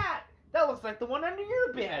that? That looks like the one under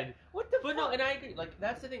your bed. What the But fuck? no, and I agree. Like,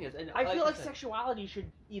 that's the thing is, and I feel like said- sexuality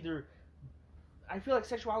should either. I feel like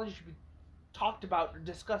sexuality should be talked about or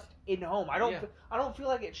discussed in home. I don't. Yeah. I don't feel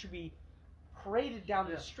like it should be paraded down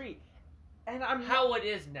Yeah. the street. And I'm how it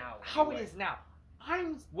is now. how anyway. it is now.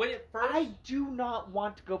 I'm. When it first, I do not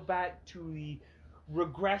want to go back to the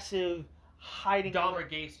regressive hiding. Dahmer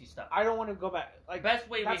Gacy stuff. I don't want to go back. Like Best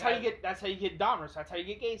way that's we how had- you get. That's how you get Dahmer. That's how you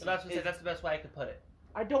get Gacy. That's what I said. is- That's the best way I could put it.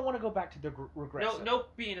 I don't want to go back to the regressive. No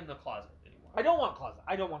being in the closet anymore. I don't want closet.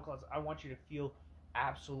 I don't want closet. I want you to feel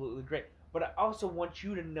absolutely great. But I also want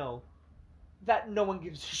you to know that no one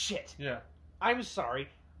gives a shit. Yeah. I'm sorry.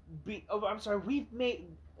 I'm sorry. We've made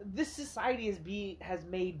this society has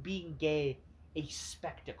made being gay a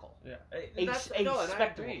spectacle. Yeah. A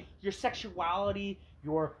spectacle. agree. Your sexuality,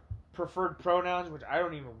 your preferred pronouns, which I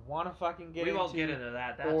don't even want to fucking get We into. won't get into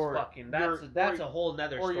that. That's or fucking. your- That's or- a whole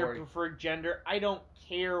nother or your story. preferred gender. I don't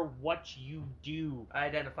care what you do. I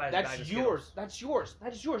identify as a guy That's with yours. Skittles. That's yours.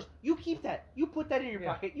 That's yours. You keep that. You put that in your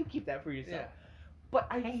Yeah. pocket. You keep that for yourself. Yeah. But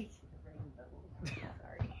I I, hate the rainbow.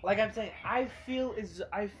 Sorry. like I'm saying, I feel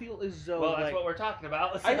as though Well, that's like, what we're talking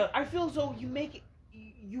about. I feel as though you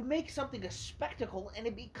make something a spectacle and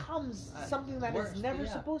it becomes something that worse, is never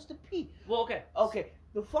yeah. supposed to be. Well, okay. Okay,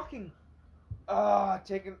 the fucking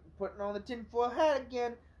putting on the tinfoil hat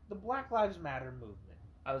again. The Black Lives Matter movement.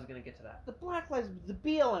 I was gonna get to that. The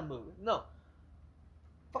BLM movement. No.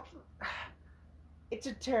 Fucking. It's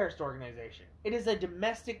a terrorist organization. It is a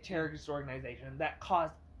domestic terrorist organization that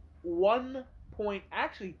caused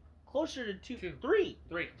closer to Three.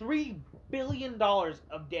 $3 billion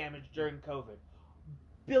of damage during COVID.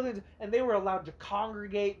 Billions, and they were allowed to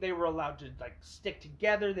congregate. They were allowed to like stick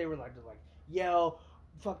together. They were allowed to like yell,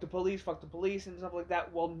 fuck the police," and stuff like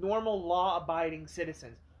that. While normal law-abiding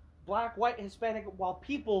citizens, black, white, Hispanic, while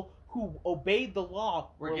people who obeyed the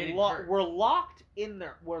law Were getting hurt. were locked in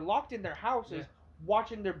their houses, Yeah.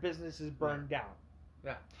 watching their businesses burn down.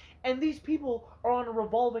 Yeah. And these people are on a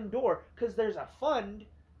revolving door because there's a fund.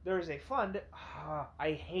 There's a fund.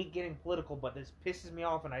 I hate getting political, but this pisses me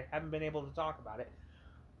off, and I haven't been able to talk about it.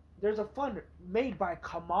 There's a fund made by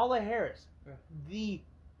Kamala Harris, Yeah. the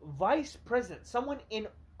vice president, someone in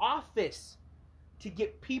office, to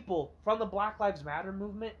get people from the Black Lives Matter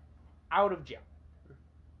movement out of jail.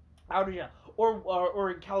 Out of jail.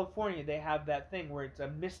 Or in California, they have that thing where it's a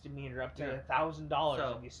misdemeanor up to Yeah. $1,000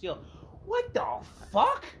 So- if you steal. What the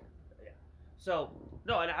fuck? So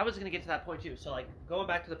no, and I was gonna get to that point too. So like going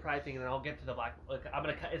back to the pride thing, and then I'll get to the black. Like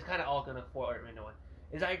it's kind of all gonna forward into one.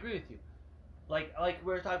 Is I agree with you. Like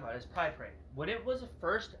we were talking about, is Pride Parade. When it was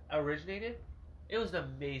first originated, it was an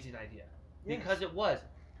amazing idea because it was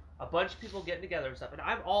a bunch of people getting together and stuff. And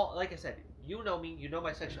I'm all, like I said, you know me, you know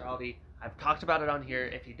my sexuality. I've talked about it on here.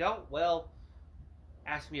 If you don't, well,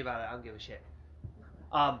 ask me about it. I don't give a shit.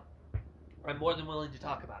 I'm more than willing to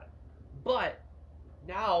talk about it. But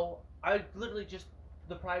now I literally just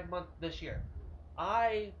the Pride Month this year.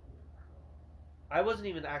 I wasn't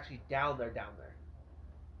even actually down there.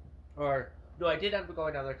 Or no, I did end up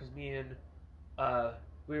going down there because me and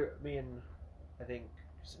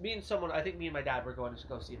my dad were going to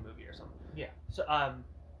go see a movie or something. Yeah. So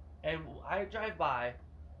and I drive by,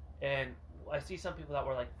 and I see some people that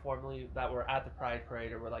were like formerly that were at the Pride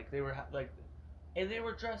Parade or were like they were like, and they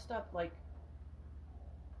were dressed up like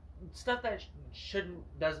stuff that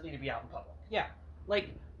doesn't need to be out in public. Yeah. Like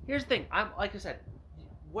here's the thing. I'm like I said,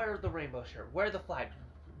 wear the rainbow shirt, wear the flag,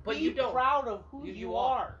 but Be you don't. proud of who You you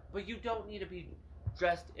are. are. But you don't need to be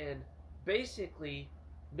dressed in basically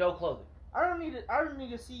no clothing. I don't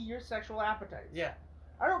need to see your sexual appetites. Yeah,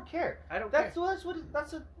 I don't care. I don't That's care.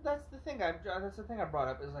 that's the thing I brought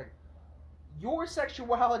up is like your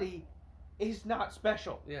sexuality is not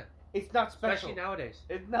special. Yeah. It's not special. Especially nowadays.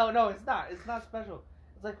 No, it's not. It's not special.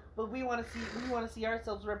 It's like, but we want to see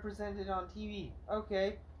ourselves represented on TV.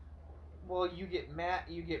 Okay. Well, you get mad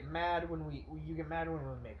when we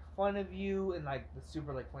make fun of you and like the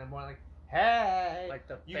super like flamboyant like, hey, Like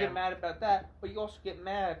the you get mad about that, but you also get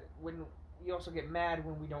mad when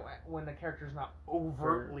when the character's not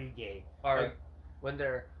overtly gay. Or Like, when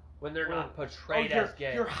they're not portrayed you're, as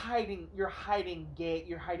gay. You're hiding gay.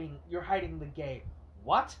 You're hiding the gay.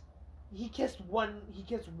 What? He kissed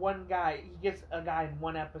a guy in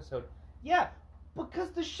one episode. Yeah,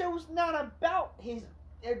 because the show's not about his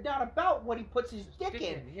not about what he puts his dick Dick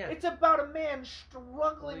in. in, yeah. It's about a man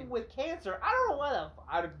struggling Like- with cancer. I don't know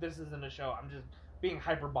why this isn't a show. I'm just being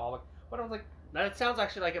hyperbolic. But I was like, That sounds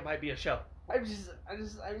actually like it might be a show. I just.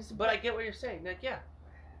 But I get what you're saying. Like, yeah.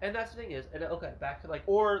 And that's the thing is, and okay, back to like,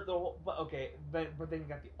 Or the whole, but then you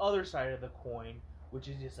got the other side of the coin, which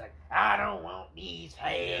is just like, I don't want these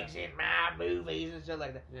fags in my movies and stuff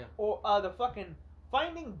like that. Yeah. Or the fucking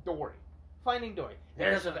Finding Dory.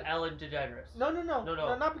 there's of Ellen DeGeneres. No,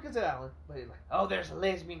 No. not because of Alan, but like, oh, there's a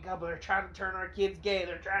lesbian couple. They're trying to turn our kids gay.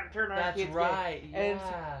 They're trying to turn our That's kids gay. right. And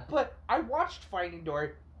Yeah. But I watched Finding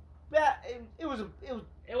Dory. That it was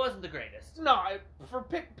It wasn't the greatest.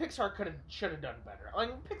 Pixar should have done better. I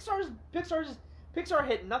mean, Pixar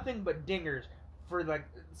hit nothing but dingers for like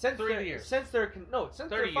since 30 their years. since their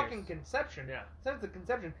 30 fucking years. conception. Yeah. Since the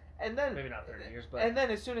conception, and then Maybe not 30 years, but and then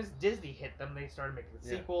as soon as Disney hit them, they started making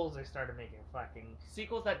Yeah. sequels. They started making fucking.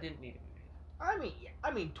 sequels that didn't need to be made.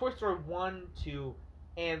 I mean, Toy Story 1, 2,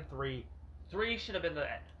 and 3. 3 should have been the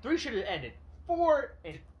end. 3 should have ended. 4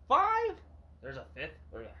 and 5. There's a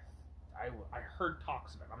 5th. I heard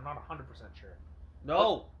talks of it. I'm not 100% sure.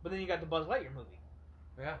 No. But then you got the Buzz Lightyear movie,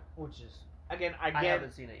 Yeah. which is again I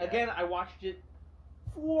haven't seen it yet. Again, I watched it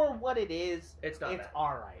for what it is. It's not It's bad.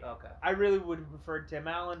 all right. Okay. I really would have preferred Tim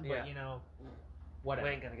Allen, but Yeah. you know, We whatever.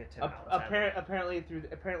 ain't gonna get Tim Allen. sadly.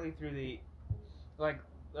 Apparently through the like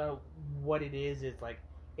what it is like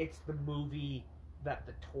it's the movie that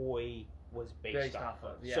the toy was based off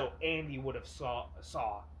of. yeah. So Andy would have saw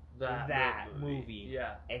that movie.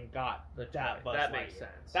 Yeah. and got The that toy. Buzz That makes Lightyear.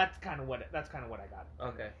 sense. That's kind of what I got.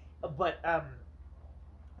 Okay.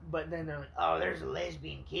 But then they're like, oh, there's a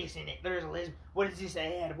lesbian kiss in it. There's a lesbian. What does this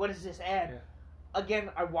add? What does this add? Yeah. Again,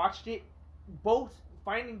 I watched it. Both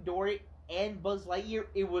Finding Dory and Buzz Lightyear.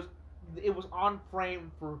 It was on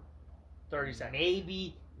frame for 30 seconds.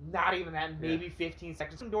 maybe not even that. Maybe 15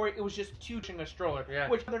 seconds. Finding Dory. It was just two in a stroller. Yeah.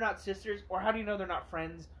 Which they're not sisters, or how do you know they're not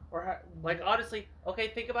friends? Or how, Like, honestly, okay,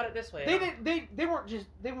 think about it this way. they didn't. They weren't.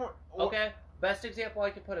 Okay, best example I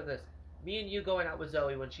could put of this: me and you going out with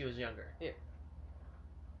Zoe when she was younger. Yeah.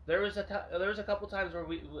 There was a couple times where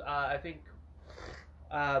we, I think,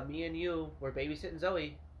 me and you were babysitting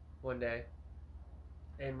Zoe one day,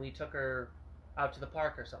 and we took her out to the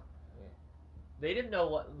park or something. Yeah. They didn't know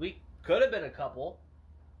what we could have been a couple.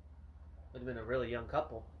 Would have been a really young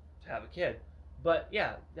couple to have a kid. But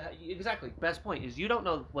yeah, exactly. Best point is you don't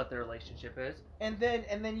know what their relationship is. And then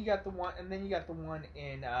you got the one in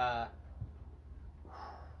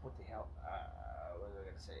what the hell? What was I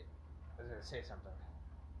gonna say? I was gonna say something.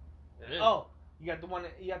 Oh, you got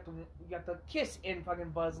the kiss in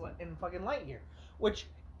fucking fucking Lightyear, which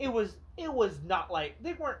it was not like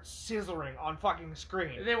they weren't scissoring on fucking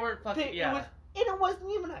screen. They weren't fucking. Yeah. It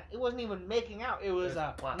wasn't even making out. It was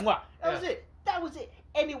Wow. mwah. That was it. That was it.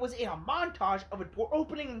 And it was in a montage of a door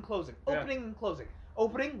opening and closing, opening and closing.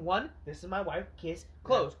 Opening, one, this is my wife, kiss,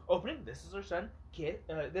 close. Yeah. Opening, this is her son, kiss,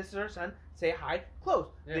 this is her son, say hi, close.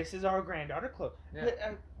 Yeah. This is our granddaughter, close.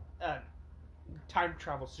 Yeah. Time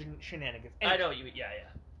travel shenanigans. Anyway, I know you. Yeah.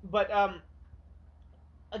 But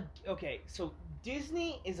okay, so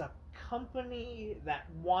Disney is a company that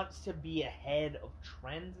wants to be ahead of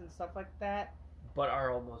trends and stuff like that, but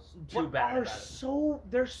are almost too bad about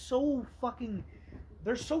it. They're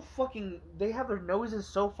so fucking. They have their noses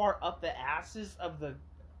so far up the asses of the.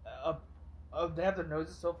 They have their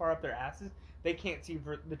noses so far up their asses they can't see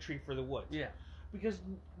for the tree for the woods. Yeah. Because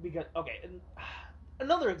okay, and,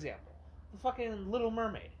 another example, the fucking Little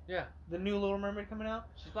Mermaid. Yeah. The new Little Mermaid coming out.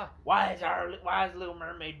 She's black. Why is Little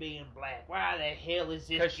Mermaid being black? Why the hell is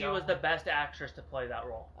this? Because she was the best actress to play that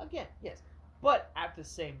role. Again, yes. But at the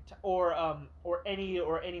same time, or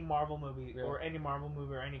any Marvel movie, or any Marvel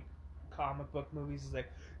movie, or any comic book movies is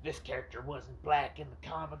like, this character wasn't black in the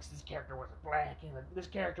comics, this character wasn't black, and this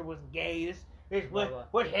character wasn't gay,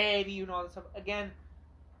 what have you, and all this stuff. Again,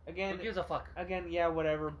 who gives a fuck? Again, yeah,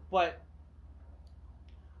 whatever. But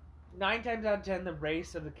 9 times out of 10, the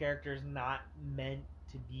race of the character is not meant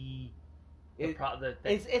to be. It's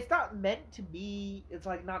not meant to be. It's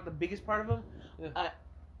like not the biggest part of them. Yeah.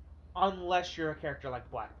 Unless you're a character like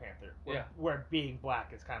Black Panther, where being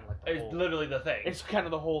black is kind of like it's literally the thing. It's kind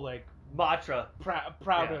of the whole like mantra.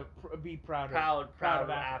 Proud of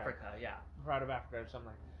Africa. Yeah, proud of Africa or something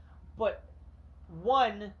like that. But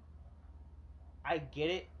one, I get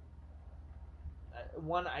it.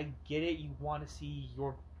 You want to see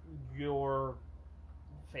your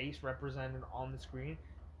face represented on the screen.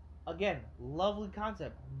 Again, lovely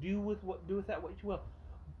concept. Do with that what you will.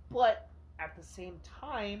 But at the same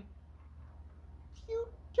time, you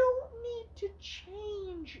don't need to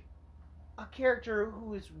change a character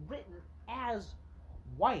who is written as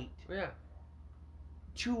white Yeah.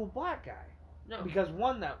 to a black guy. No. Because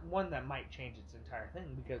one that might change its entire thing.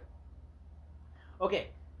 Because okay,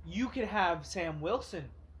 you could have Sam Wilson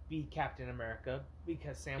be Captain America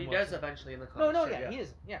because Sam He Wilson does eventually in the No, comics. no, yeah, he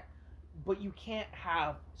is, yeah. But you can't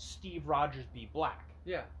have Steve Rogers be black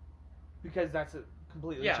Yeah. because that's a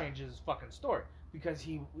completely Yeah. changes his fucking story. Because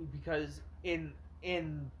in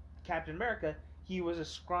Captain America, he was a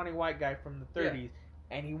scrawny white guy from the 30s,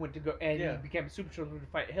 and he went to go and Yeah. he became a super soldier to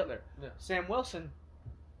fight Hitler. Yeah. Sam Wilson,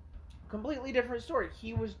 completely different story.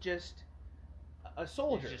 He was just a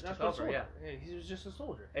soldier. He just That's took what a over, soldier. He was just a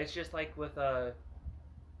soldier. It's just like with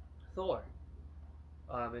Thor,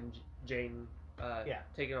 and Jane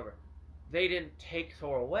taking over. They didn't take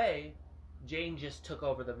Thor away. Jane just took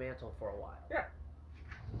over the mantle for a while. Yeah.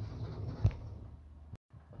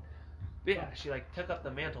 But yeah, she like took up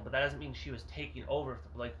the mantle, but that doesn't mean she was taking over.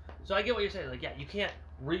 Like, so I get what you're saying. Like, yeah, you can't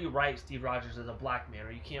rewrite Steve Rogers as a black man,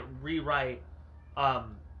 or you can't rewrite, But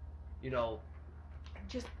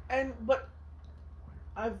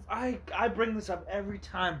I bring this up every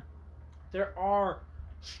time. There are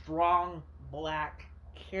strong black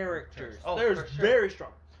characters. Oh, There's for sure. very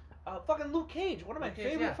strong. Fucking Luke Cage, one of my Luke Cage,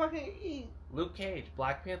 favorite yeah. fucking Luke Cage,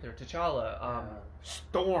 Black Panther, T'Challa,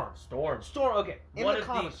 Storm. Storm. Storm. Okay, in One the of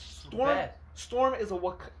comics, the Storm. best. Storm is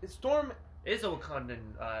Storm Is a Wakandan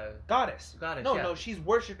goddess. goddess. No, yeah. no, she's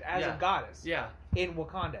worshipped as Yeah. a goddess Yeah. in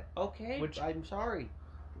Wakanda, Okay. Which- I'm sorry.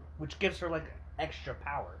 which gives her like extra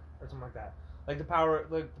power or something like that. Like the power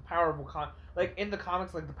of Wakanda. Like in the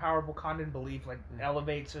comics, like the power of Wakandan belief like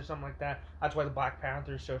elevates or something like that. That's why the Black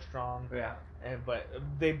Panther is so strong. Yeah. But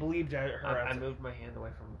they believed her. I as moved my hand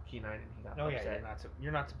away from Key9 and he got Oh yeah, upset.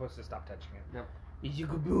 you're not supposed to stop touching it. Nope.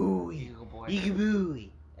 Igabooey. Good boy.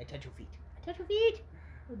 Igabooey. I touch your feet. I touch your feet.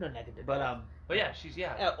 No negative. But yeah, she's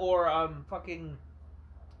Or fucking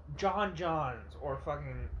John Johns or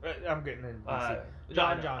fucking I'm getting in DC.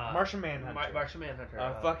 John Johns, Martian Manhunter. Martian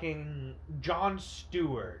Manhunter. Fucking John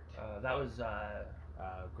Stewart. That was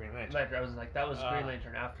Green Lantern. I was like, that was Green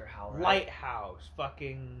Lantern after Hal. Right? Lighthouse.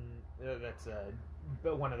 Fucking that's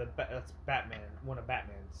one of the that's Batman. One of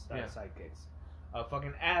Batman's sidekicks.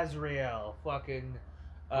 Fucking Azrael. Fucking.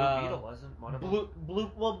 Blue Beetle wasn't one of them. Blue.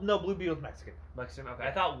 Well, no, Blue Beetle's Mexican. Mexican. Okay,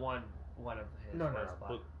 I thought one of his. No. was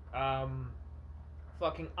Blue,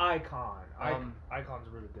 fucking Icon. Um, Icon's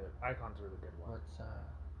really good. Icon's a really good one. What's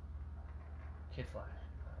Kid Flash?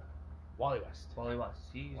 Wally West. Wally West.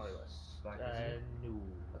 He's Wally West. black, isn't he? No.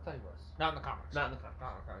 I thought he was. Not in the comics. Not in the comics.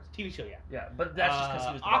 Not in the comics. TV show, yeah. Yeah, but that's just because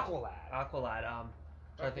he was the best. Aqualad. Aqualad.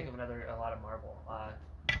 Trying to think of a lot of Marvel.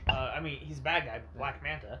 I mean, he's a bad guy. Black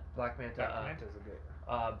Manta. Black Manta. Black Manta's a good.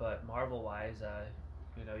 But Marvel wise,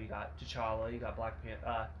 you got T'Challa, you got Black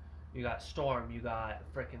Panther, you got Storm, you got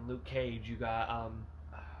frickin' Luke Cage, you got What's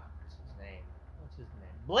his name?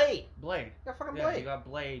 Blade. Blade. Yeah, fucking Yeah, Blade. you got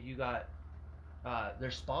Blade. You got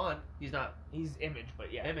there's Spawn. He's not He's Image,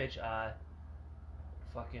 but yeah. Image.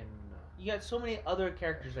 Fucking. You got so many other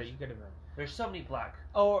characters that you could have been. There's so many black.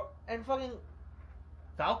 Oh, and fucking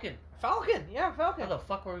Falcon. Falcon. Yeah, Falcon. How the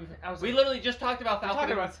fuck were we? I was We like- literally just talked about Falcon.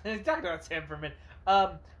 Talking about Sam for a minute.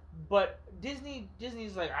 But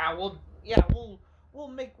Disney's like, we'll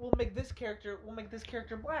make this character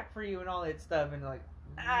black for you and all that stuff, and like,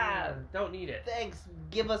 don't need it. thanks,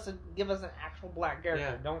 give us an actual black character.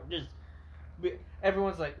 Yeah. Don't just.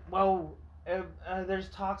 Everyone's like, well, there's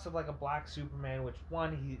talks of like a black Superman, which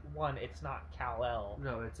it's not Kal-El.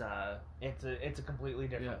 No, it's It's a completely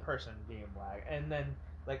different Yeah. person being black, and then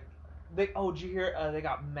like did you hear they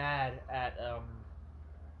got mad at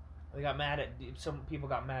some people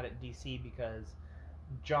got mad at DC because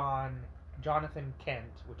Jonathan Kent,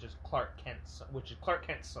 which is Clark Kent's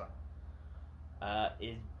son,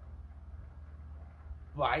 is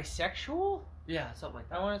bisexual. yeah, something like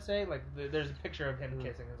that. I want to say like there's a picture of him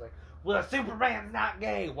kissing. It's like, well, Superman's not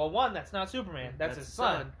gay. Well, one, that's not Superman. That's his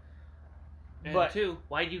son. And But two,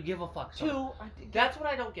 why do you give a fuck? two, That's what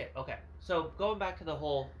I don't get. Okay, so going back to the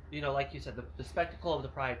whole, like you said, the spectacle of the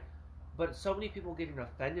pride, but so many people getting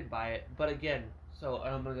offended by it. But again, so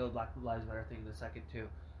I'm gonna go Black Lives Matter thing in a second too.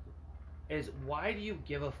 Is why do you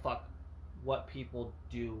give a fuck what people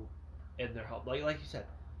do in their home? Like you said,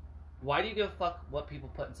 why do you give a fuck what people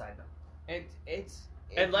put inside them? it's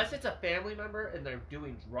Unless it's a family member and they're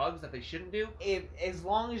doing drugs that they shouldn't do. as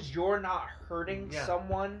long as you're not hurting Yeah.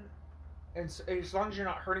 someone, and as long as you're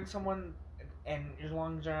not hurting someone, and as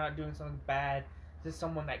long as you're not doing something bad to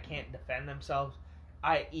someone that can't defend themselves,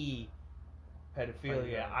 i.e.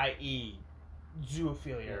 pedophilia, Yeah. i.e.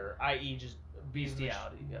 zoophilia, or i.e. just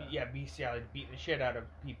Bestiality, yeah. bestiality, beating the shit out of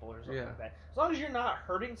people or something Yeah. like that. As long as you're not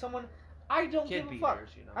hurting someone, I don't kid give a fuck. beaters,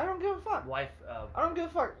 you know. I don't give a fuck. Wife. I don't give a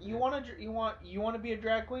fuck. You want to be a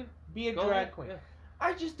drag queen? Be a Go drag ahead, queen. yeah.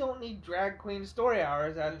 I just don't need drag queen story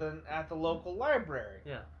hours at the local library.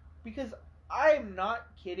 Yeah. Because I'm not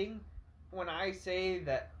kidding when I say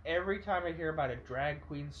that every time I hear about a drag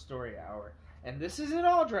queen story hour, and this isn't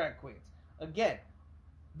all drag queens. Again,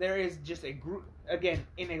 there is just a group. Again,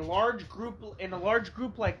 in a large group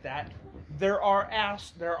like that, there are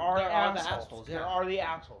assholes. the assholes, yeah. There are the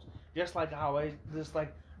assholes. Just like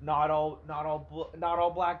not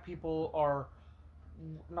all black people are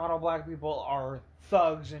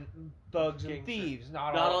thugs and Gangsters. thieves.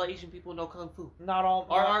 Not all Asian people know kung fu. Not all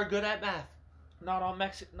Are good at math. Not all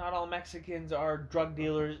Mexicans are drug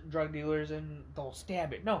dealers and they'll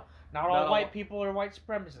stab it. No, not all white people are white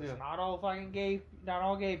supremacists. Yeah. Not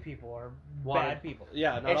all gay people are bad people.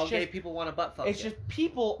 Yeah, not It's all gay just- people want to butt fuck. It's you. just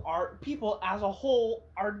people as a whole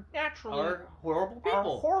are naturally are horrible are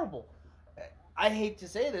people. horrible. I hate to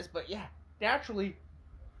say this, but yeah, naturally,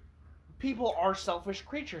 people are selfish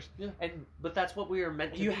creatures. Yeah. And But that's what we were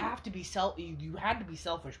meant to you be. have to be you had to be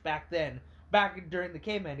selfish back then. Back during the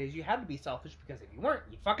caveman days, you had to be selfish because if you weren't,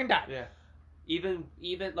 you fucking died. Yeah.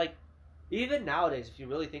 Even nowadays, if you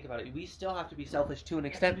really think about it, we still have to be selfish to an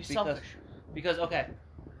extent because okay,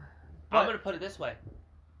 But- I'm gonna put it this way: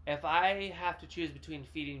 if I have to choose between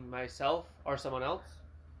feeding myself or someone else,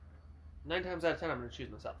 9 times out of 10, I'm gonna choose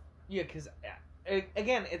myself. Yeah, because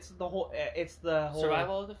again, it's the whole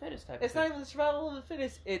Survival of the fittest type. It's of thing. not even the survival of the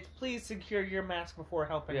fittest. It's please secure your mask before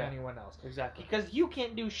helping Yeah. anyone else. Exactly. Because you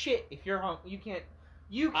can't do shit if you're hung. You can't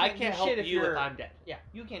I can't do help shit if you you're. if I'm dead. Yeah,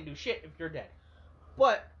 you can't do shit if you're dead.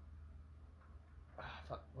 But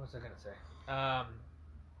fuck, what was I gonna say?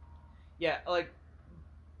 Yeah, like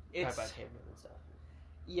it's Bye-bye cavemen and stuff.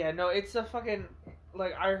 yeah, no, it's a fucking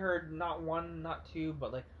like I heard not one, not two,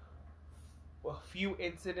 but like a few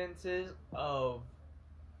incidences of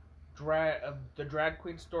the drag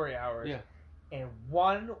queen story hours. Yeah. And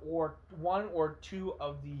one or two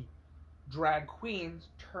of the drag queens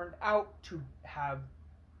turned out to have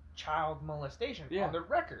child molestation Yeah. on their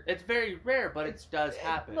record. It's very rare, but it does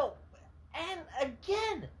happen. No, and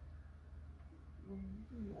again,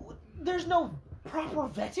 there's no proper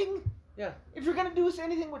vetting. Yeah. If you're gonna do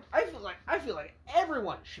anything, which I feel like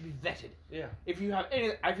everyone should be vetted. Yeah. If you have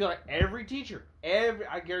any, I feel like every teacher,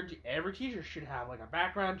 I guarantee every teacher should have like a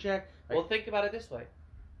background check. Like, Well, think about it this way: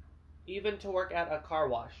 even to work at a car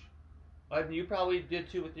wash, and you probably did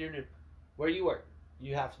too with your new, where you work,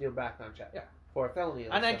 you have to do a background check. Yeah. For a felony.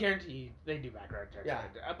 and I stuff. guarantee you they do background checks. Yeah.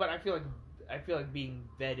 But I feel like being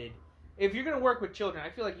vetted. If you're gonna work with children, I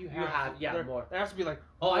feel like you have more. There has to be like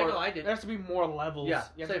Oh, I more- know, I did. There has to be more levels. Yeah,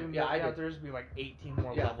 You have to same. be Yeah, more, I did. There has to be like 18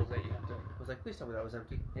 more Yeah. levels that you have to. I was like, please tell me that was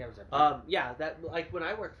empty. Yeah, it was empty. Yeah, that like when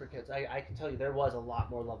I worked for kids, I can tell you there was a lot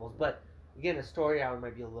more levels. But again, a story hour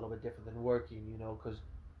might be a little bit different than working, you know, because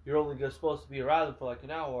you're only supposed to be around for like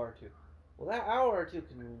an hour or two. Well, that hour or two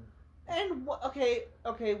can. And okay.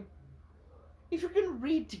 If you're gonna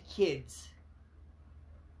read to kids,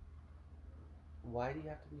 Why do you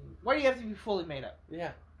have to be? why do you have to be fully made up?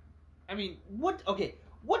 Yeah. I mean, what? Okay,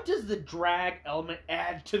 what does the drag element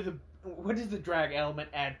add to the? What does the drag element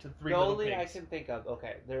add to Three The Little only I Pigs? can think of.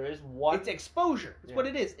 Okay, there is one. It's exposure. It's Yeah. what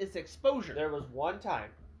it is. It's exposure. There was one time,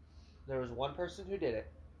 there was one person who did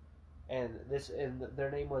it, and their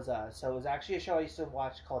name was so it was actually a show I used to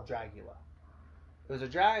watch called Dragula. It was a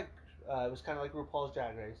drag. It was kind of like RuPaul's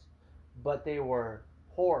Drag Race, but they were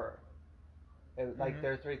horror. Like Mhm.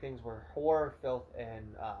 their 3 things were horror, filth,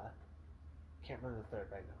 and can't remember the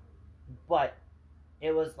third right now. But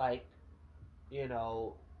it was like, you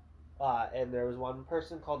know, and there was one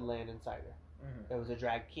person called Landon Sider. Mhm. It was a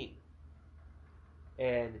drag king.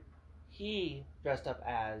 And he dressed up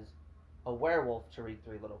as a werewolf to read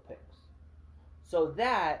Three Little Pigs. So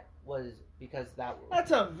that was because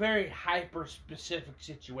That's a very hyper specific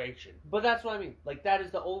situation. but that's what I mean. Like that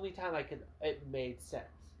is the only time it made sense.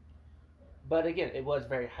 But again, it was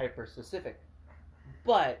very hyper specific.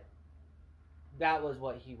 But that was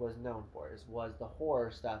what he was known for, was the horror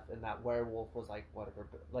stuff, and that werewolf was like whatever,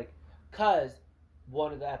 like, cause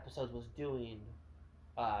one of the episodes was doing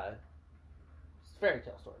fairy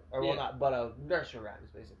tale story, or well, Yeah. not, but a nursery rhymes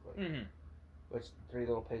basically, Mm-hmm. which Three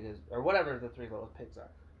Little Pigs is, or whatever the Three Little Pigs are.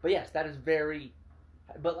 But yes, that is very.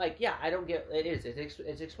 But like, yeah, I don't get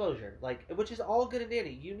it's exposure, like, which is all good and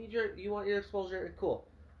dandy. You want your exposure, cool.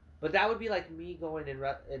 But that would be like me going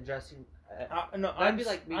and dressing. No, That'd be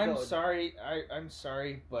like me I'm going- sorry. I'm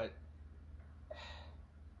sorry, but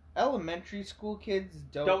elementary school kids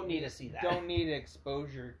Don't need to see that. Don't need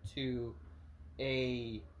exposure to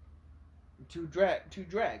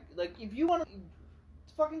drag. Like if you want to,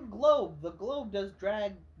 fucking Globe. The Globe does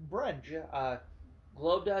drag brunch. Yeah,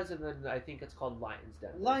 Globe does, and then I think it's called Lions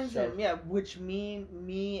Den. Lions So Den, yeah, which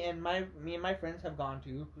me and my friends have gone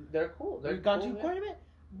to. they're cool. We've gone to quite a bit,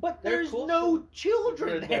 but They're there's cool, no too.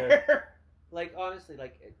 children They're there. Like honestly,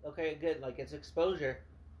 like okay, good. Like it's exposure.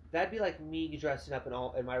 That'd be like me dressing up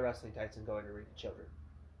in my wrestling tights and going to read to children.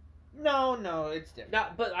 No, it's different.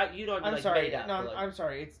 Not, but you don't I'm like sorry. made up. No, but, like, I'm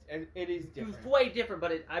sorry. It is it's different way different.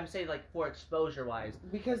 But I'm saying like for exposure wise.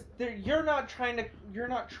 because you're not trying to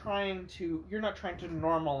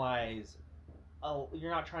normalize.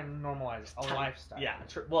 You're not trying to normalize a lifestyle. Yeah.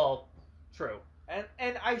 Well, true.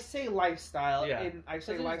 And I say lifestyle, Yeah. and I say Because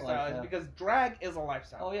it is a lifestyle lifestyle. because drag is a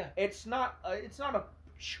lifestyle. Oh yeah. It's not a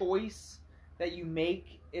choice that you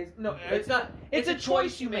make. It's not. It's a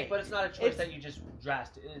choice you make. but it's not a choice It's- that you just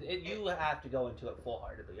drastic. You have to go into it full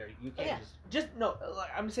heartedly, or you can't Yeah. just.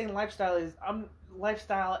 I'm saying lifestyle is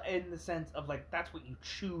lifestyle in the sense of like that's what you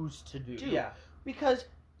choose to do. Yeah. Because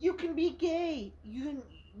you can be gay.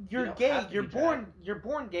 You're don't gay. have to You're be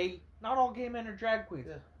born gay. Not all gay men are drag queens,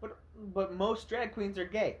 Yeah. but most drag queens are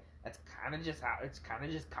gay. That's kind of just how it's kind of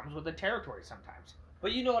just comes with the territory sometimes.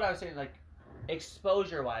 But you know what I was saying, like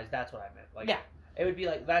exposure wise, that's what I meant. Like, Yeah. it would be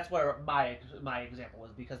like that's where my example was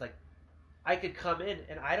because like I could come in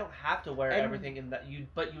and I don't have to wear And- everything in that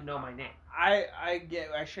but you know my name.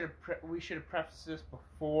 We should have prefaced this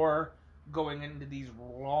before going into these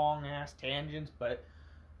long ass tangents, but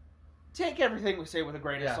take everything we say with a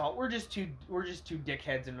grain Yeah. of salt. We're just two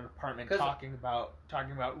dickheads in an apartment 'Cause- talking about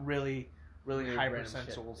really Really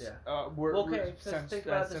hypersensuals. random shit, We're okay, just think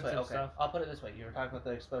about it this way. sensitive Okay, stuff. I'll put it this way. You were talking about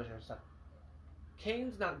the exposure and stuff.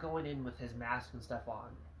 Kane's not going in with his mask and stuff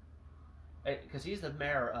on, because he's the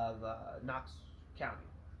mayor of Knox County.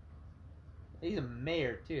 He's a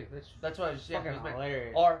mayor too. That's what I was Fucking he's mayor.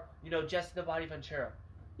 hilarious. Or Jesse the Body Ventura.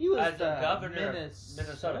 He was as the governor of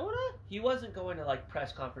Minnesota. He wasn't going to like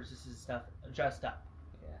press conferences and stuff dressed up.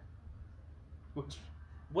 Yeah. Which,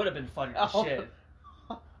 Would have been funny as Oh. shit.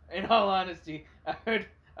 in all honesty, I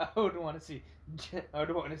would want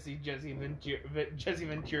to see Jesse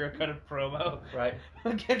Ventura cut a promo Right.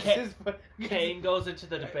 against Ka- his Kane goes into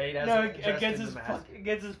the debate as no dressed against in his the mask.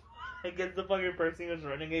 against the fucking person he was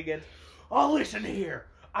running against. Oh, listen here,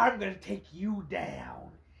 I'm gonna take you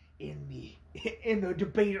down in the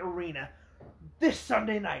debate arena this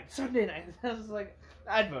Sunday night. I was like,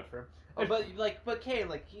 I'd vote for him. Oh, but Kane,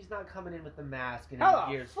 like he's not coming in with the mask and How his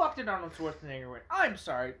the gears fuck did Arnold Schwarzenegger win? I'm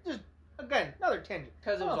sorry. Just again, another tangent.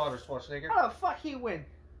 because it was Oh, Arnold Schwarzenegger. How the fuck he win?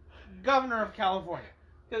 Governor of California.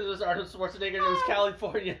 Because it was Arnold Schwarzenegger and it was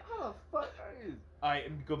California. How the fuck? I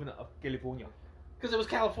am the governor of California. Because it was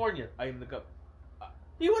California. I am the governor.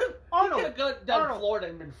 He would have. Arnold, He could have done Arnold. Florida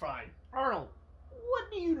and been fine. Arnold,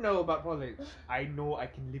 what do you know about politics? I know I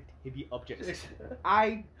can lift heavy objects. You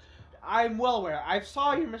I'm well aware. I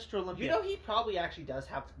saw your Mr. Olympia. know he probably actually does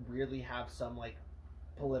weirdly have some like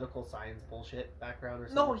political science bullshit background or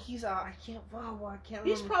something. No, he's I can't. Wow, I can't.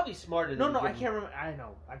 He's remember. probably smarter. No, than I him. can't remember. I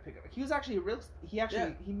know. I pick it up. He was actually a real.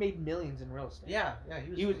 He made millions in real estate. Yeah,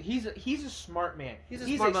 he was. He's a smart man. He's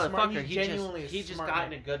a smart motherfucker. He's genuinely He just smart got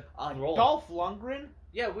man. in a good role. Dolph Lundgren.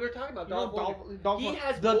 Yeah, we were talking about You know Dolph Lundgren. Dolph He Lundgren?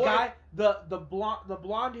 has the more- guy, the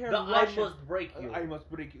blonde haired The Russian. I must break you. I must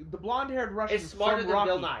break you. The blonde haired Russian. It's smarter from than Rocky.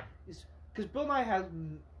 Bill Nye. Because Bill Nye has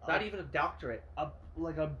Not even a doctorate. a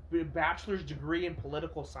bachelor's degree in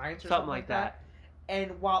political science or Something something like that.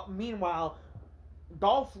 And meanwhile,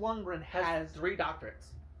 Dolph Lundgren Has has 3 doctorates,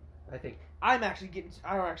 I think. I don't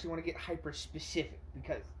actually want to get hyper specific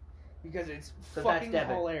because it's So fucking that's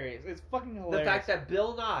Devin. hilarious. It's fucking hilarious. The fact that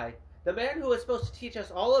Bill Nye, the man who was supposed to teach us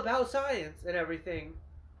all about science and everything,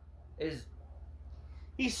 is.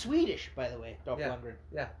 he's Swedish, by the way, Dolph Yeah. Lundgren.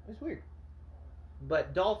 Yeah. It's weird.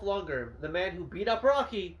 But Dolph Lundgren, the man who beat up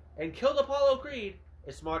Rocky and killed Apollo Creed,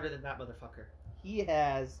 is smarter than that motherfucker. He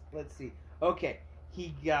has, let's see. Okay,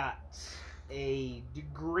 he got a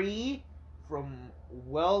degree from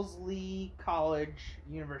Wellesley College,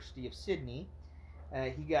 University of Sydney.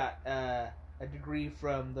 He got a degree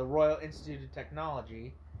from the Royal Institute of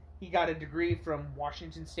Technology. He got a degree from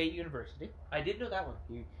Washington State University. I did know that one.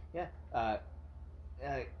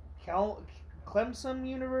 Clemson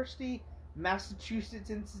University, Massachusetts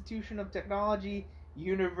Institution of Technology,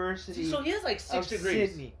 University So he has like 6 of degrees.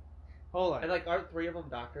 Sydney. Hold on. And like, aren't 3 of them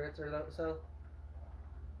doctorates or so?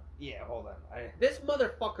 Yeah, hold on. This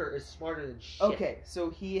motherfucker is smarter than shit. Okay,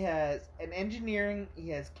 so he has he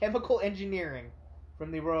has chemical engineering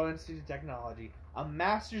from the Royal Institute of Technology, a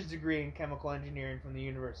master's degree in chemical engineering from the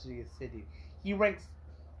University of Sydney. He ranks,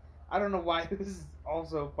 I don't know why this is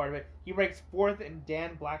also part of it, he ranks 4th in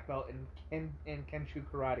Dan Black Belt in Kenshu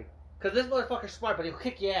Karate. Because this motherfucker's smart, but he'll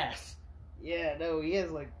kick your ass. Yeah, no, he is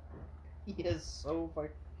so fucking.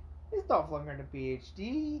 Is Dolph Lundgren a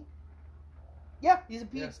PhD? Yeah, he's a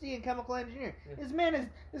PhD in chemical engineering. Yeah. This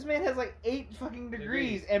man has like 8 fucking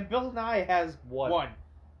degrees, Degrees. and Bill Nye has One. 1.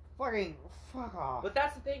 Fucking fuck off. But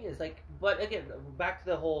that's the thing is, like, but again, back to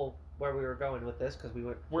the whole where we were going with this, because we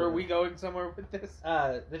went. Where are we going somewhere with this?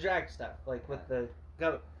 The drag stuff, like with the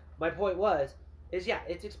government. My point is yeah,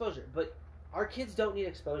 it's exposure, but our kids don't need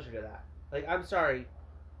exposure to that. Like, I'm sorry.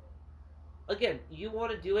 Again, you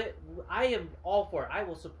want to do it, I am all for it. I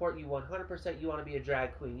will support you 100%. You want to be a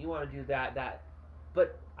drag queen, you want to do that.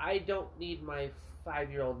 But I don't need my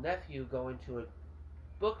 5-year-old nephew going to a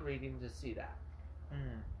book reading to see that.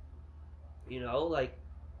 You know, like,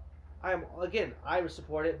 I would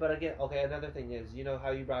support it, but again, okay, another thing is, you know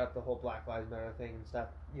how you brought up the whole Black Lives Matter thing and stuff?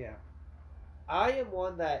 Yeah. I am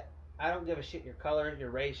one that I don't give a shit your color, your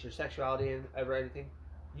race, your sexuality, and ever anything.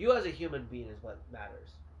 You as a human being is what matters.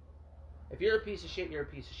 If you're a piece of shit, you're a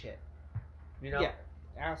piece of shit. You know? Yeah.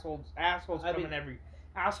 Assholes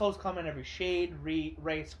come in every shade,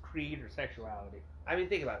 race, creed, or sexuality. I mean,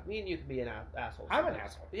 think about it. Me and you can be an asshole. I'm an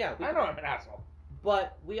sometimes. asshole. Yeah, I know I'm an asshole.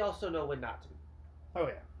 But we also know when not to be. Oh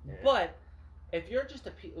yeah. But if you're just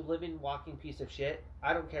a living, walking piece of shit,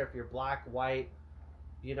 I don't care if you're black, white,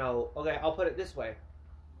 you know. Okay, I'll put it this way.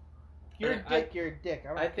 You're a dick. You're a dick.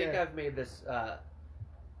 I think I've made this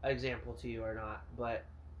example to you or not, but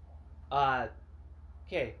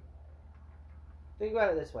okay. Think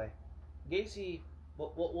about it this way. Gacy,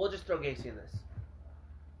 we'll just throw Gacy in this.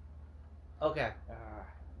 Okay.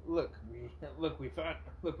 Look, we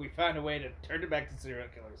found a way to turn it back to serial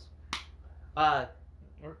killers.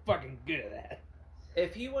 We're fucking good at that.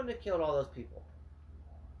 If he wouldn't have killed all those people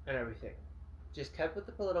and everything, just kept with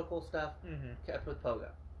the political stuff, kept with Pogo,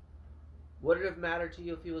 would it have mattered to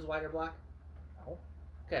you if he was white or black? No.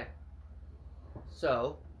 Okay.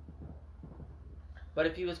 So, but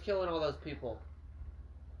if he was killing all those people,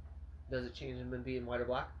 does it change him in being white or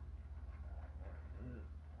black?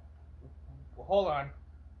 Hold on.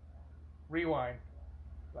 Rewind.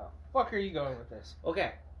 The fuck are you going with this?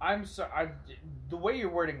 Okay. I'm sorry. The way you're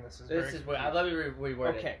wording this is very This is what. Let me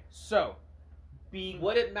reword it. Okay, so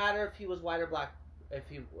Would it matter if he was white or black? If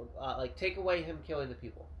he like take away him killing the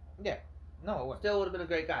people? Yeah. No, it wouldn't. Still would have been a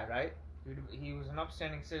great guy, right? He was an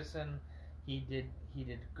upstanding citizen. He did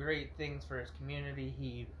great things for his community.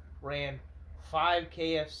 He ran 5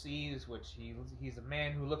 KFCs, which he's a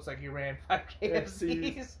man who looks like he ran 5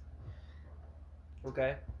 KFCs.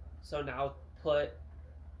 Okay. So now put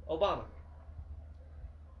Obama.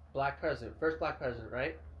 Black president. First black president,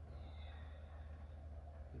 right?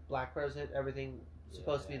 Black president, everything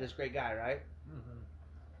supposed to be this great guy, right? Mm-hmm.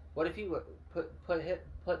 What if you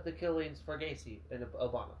put the killings for Gacy in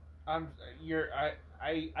Obama? I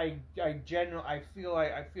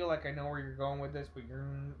feel like I know where you're going with this, but you're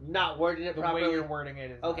not wording it properly. The way you're wording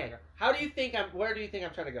it is okay. Where do you think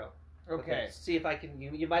I'm trying to go? Okay. See if I can.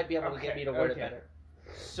 You might be able to get me to word it better.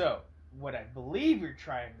 So what I believe you're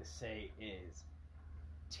trying to say is,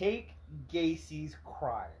 take Gacy's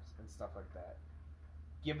crimes and stuff like that.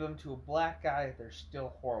 Give them to a black guy, they're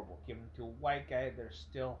still horrible. Give them to a white guy, they're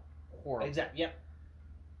still horrible. Exactly. Yep.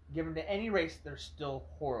 Give them to any race, they're still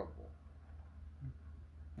horrible.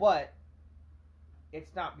 But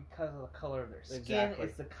it's not because of the color of their skin, Exactly.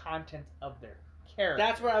 It's the content of their character.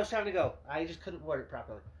 That's where I was trying to go. I just couldn't word it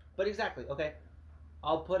properly. But exactly, okay.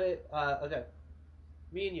 I'll put it, okay.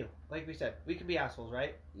 Me and you, like we said, we can be assholes,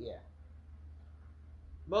 right? Yeah.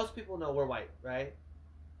 Most people know we're white, right?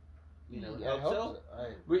 You know, I hope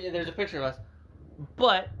so. There's a picture of us.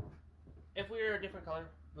 But if we were a different color,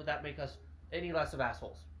 would that make us any less of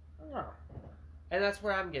assholes? No. And that's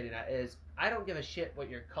where I'm getting at is I don't give a shit what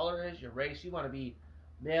your color is, your race. You want to be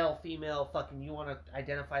male, female, fucking. You want to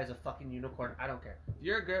identify as a fucking unicorn. I don't care. If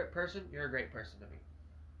you're a great person, you're a great person to me.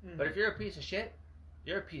 Mm-hmm. But if you're a piece of shit,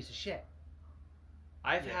 you're a piece of shit.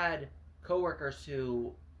 I've had coworkers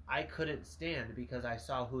who I couldn't stand because I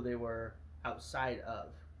saw who they were outside of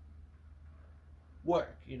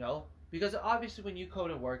work, you know? Because obviously when you go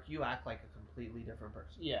to work, you act like a completely different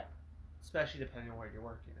person. Yeah. Especially depending on where you're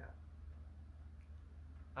working at.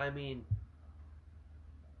 I mean,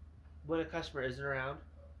 when a customer isn't around,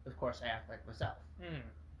 of course I act like myself. Mm.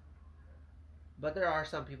 But there are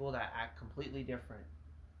some people that act completely different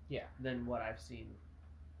Yeah. than what I've seen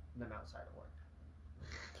them outside of work.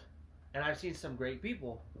 And I've seen some great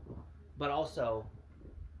people, but also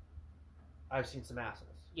I've seen some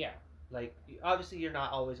assholes. Yeah. Like, obviously you're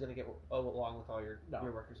not always going to get along with all your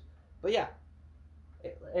workers. But yeah.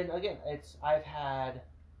 And again, I've had,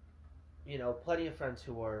 you know, plenty of friends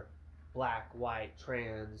who were black, white,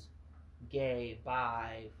 trans, gay,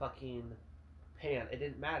 bi, fucking pan. It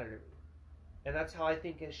didn't matter to me. And that's how I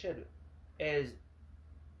think it should. Is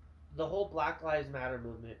the whole Black Lives Matter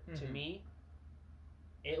movement, to Mhm. me,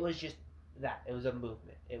 it was just that. It was a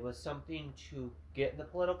movement. It was something to get in the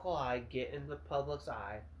political eye, get in the public's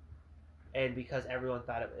eye. And because everyone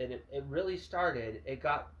thought it really started,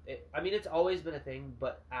 I mean, it's always been a thing,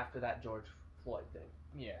 but after that George Floyd thing.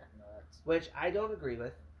 Yeah, no, that's Which I don't agree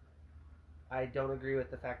with. I don't agree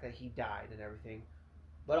with the fact that he died and everything.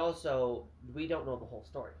 But also, we don't know the whole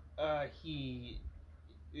story. he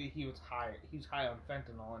was high. He was high on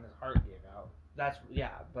fentanyl, and his heart gave out.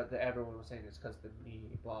 But everyone was saying it's because the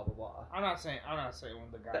knee, blah blah blah. I'm not saying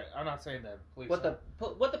the guy. I'm not saying the police. What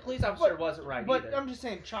the police officer wasn't right But either. I'm just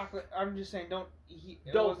saying chocolate. I'm just saying Don't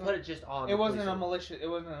put it just on. It the wasn't police a malicious. It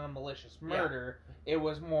wasn't a malicious murder. It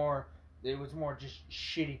was more. It was more just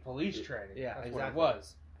shitty police training. Yeah, That's exactly. what it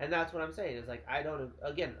was. And that's what I'm saying. Is like I don't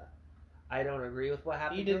agree with what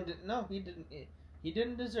happened. He to him. didn't. No, he didn't. He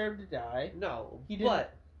didn't deserve to die. No, He didn't.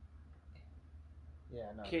 but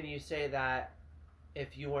Yeah, no. can you say that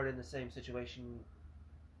if you weren't in the same situation,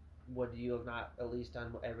 would you have not at least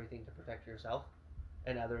done everything to protect yourself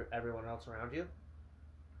and everyone else around you?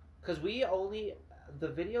 Because the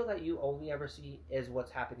video that you only ever see is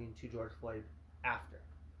what's happening to George Floyd after.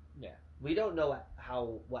 Yeah. We don't know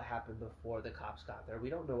what happened before the cops got there. We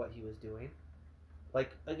don't know what he was doing.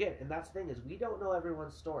 Like, again, and that's the thing, is we don't know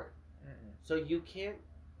everyone's story. Mm-mm. So you can't,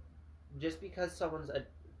 just because someone's a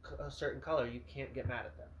certain color, you can't get mad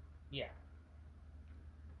at them. Yeah.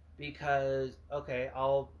 Because, okay,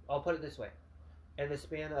 I'll put it this way. In the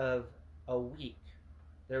span of a week,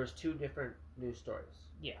 there was 2 different news stories.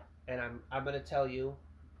 Yeah. And I'm going to tell you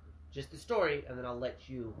just the story, and then I'll let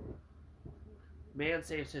you. Man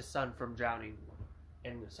saves his son from drowning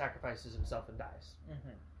and sacrifices himself and dies Mm-hmm.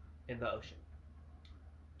 in the ocean.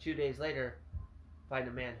 2 days later, find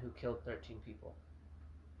a man who killed 13 people.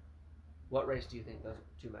 What race do you think those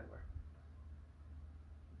 2 men were?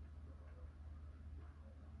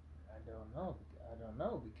 I don't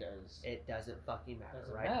know because It doesn't fucking matter,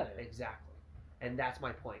 Doesn't right? matter. Exactly. And that's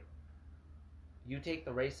my point. You take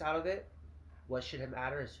the race out of it, what should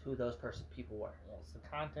matter is who those people were, yeah, it's the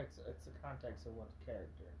context. It's the context of one's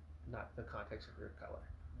character. not the context of your color.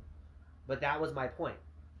 But that was my point.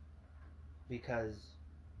 Because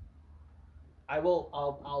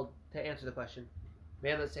I'll to answer the question,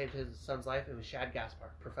 man that saved his son's life, it was Shad Gaspar,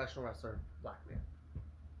 professional wrestler, black man.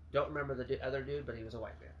 Don't remember the other dude, but he was a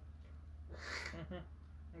white man.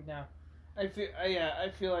 No, I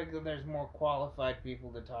feel like there's more qualified people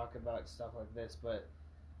to talk about stuff like this, but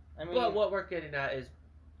I mean, But what we're getting at is,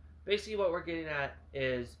 basically what we're getting at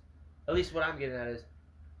is, at least what I'm getting at is,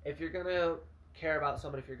 if you're going to care about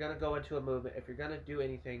somebody, if you're going to go into a movement, if you're going to do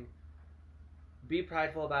anything, be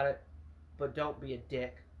prideful about it, but don't be a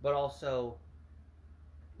dick. But also,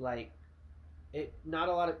 like,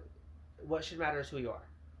 what should matter is who you are.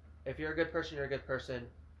 If you're a good person, you're a good person,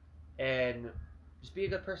 and just be a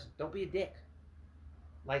good person. Don't be a dick.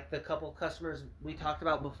 Like the couple customers we talked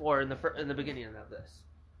about before in the beginning of this.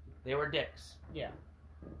 They were dicks. yeah,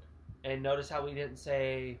 And notice how we didn't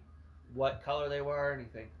say what color they were or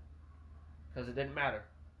anything. Because it didn't matter.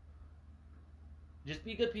 Just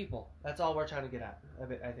be good people. That's all we're trying to get at,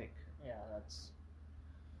 I think. yeah, that's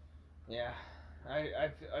yeah.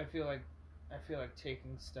 I feel like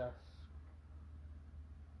taking stuff.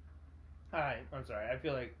 I'm sorry. I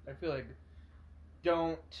feel like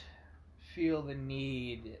don't feel the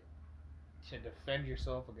need to defend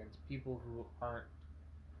yourself against people who aren't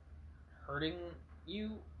hurting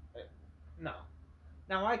you. No.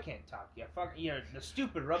 Now I can't talk. Yeah, fuck. Yeah, the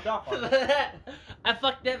stupid rubbed off on me. I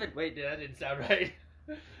fucked Devin. Wait, that didn't sound right.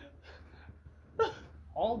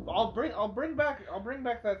 I'll bring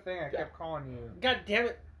back that thing I kept calling you. God damn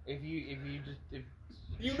it. If you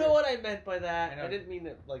You know what I meant by that. I know. I didn't mean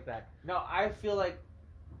it like that. No, I feel like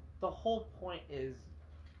the whole point is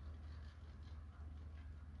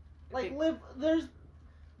like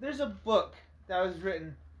there's a book that was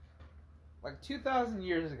written like 2,000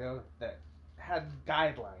 years ago that had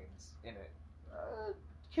guidelines in it,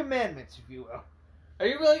 commandments, if you will. Are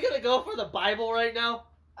you really going to go for the Bible right now?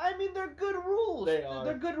 I mean, they're good rules. They are.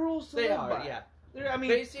 They're good rules to They live are, by. yeah. I mean,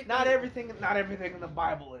 Basically- not everything in the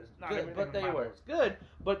Bible is not Good, everything but in the they Bible were. is good.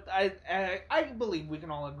 But I believe we can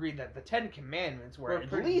all agree that the 10 Commandments were Were at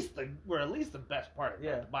pretty- least the best part of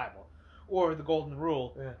Yeah. the Bible, or the Golden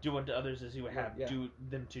Rule: Yeah. do unto others as you would have Yeah. do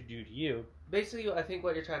them to do to you. Basically, I think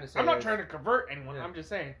what you're trying to say I'm not is, trying to convert anyone. Yeah. I'm just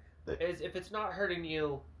saying. is if it's not hurting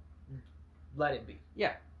you, let it be.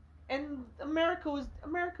 And America was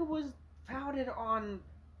founded on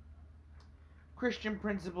Christian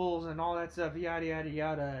principles and all that stuff, yada yada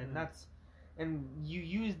yada, and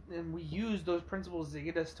Mm. we use those principles to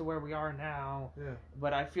get us to where we are now. Yeah.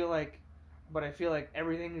 But I feel like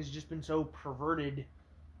everything has just been so perverted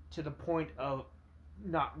to the point of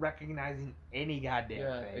not recognizing any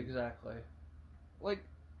goddamn thing. exactly. Like,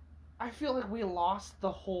 I feel like we lost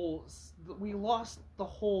the whole.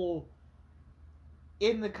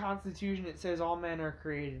 In the Constitution, it says all men are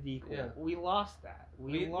created equal. Yeah. We lost that.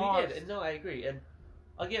 We lost. did. No, I agree. And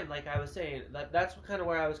again, like I was saying, that's kind of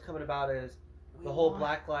where I was coming about is we the whole lost-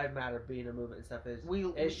 Black Lives Matter being a movement and stuff is We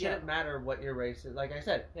it shouldn't matter what your race is. Like I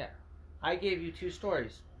said, Yeah. I gave you 2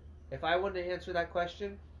 stories. If I wouldn't have answered that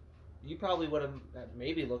question, you probably would have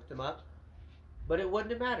maybe looked them up, but it wouldn't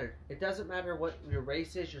have mattered. It doesn't matter what your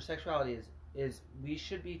race is, your sexuality is. We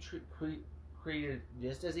should be treated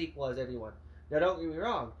just as equal as anyone. Now, don't get me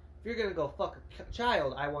wrong. If you're gonna go fuck a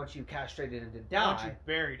child, I want you castrated and to I want die. you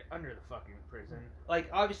buried under the fucking prison. Like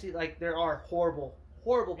obviously, like there are horrible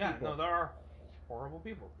people. Yeah, no, there are horrible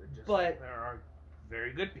people. But- there are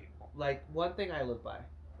very good people. Like one thing I live by,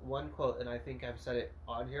 one quote, and I think I've said it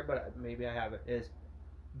on here, but maybe I haven't, is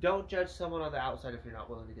don't judge someone on the outside if you're not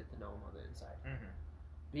willing to get to know them on the inside. Mm-hmm.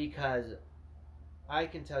 Because I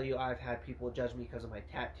can tell you I've had people judge me because of my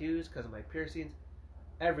tattoos, because of my piercings,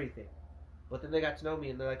 everything. But then they got to know me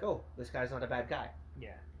and they're like, oh, this guy's not a bad guy.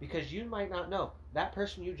 Yeah. Because you might not know. That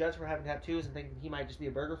person you judge for having tattoos and thinking he might just be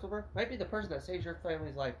a burger flipper might be the person that saves your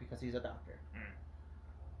family's life because he's a doctor. Mm.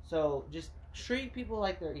 So just treat people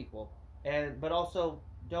like they're equal. But also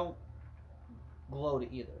don't gloat it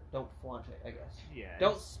either. Don't flaunt it, I guess. Yeah.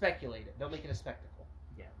 Don't speculate it. Don't make it a spectacle.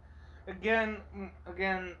 Again,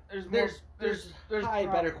 There's high,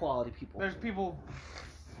 better quality people. There's people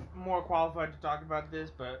more qualified to talk about this,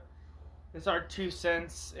 but it's our 2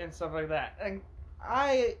 cents and stuff like that. And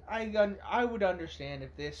I would understand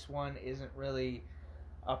if this one isn't really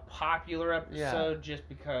a popular episode just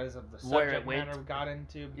because of the Where it subject went. matter we got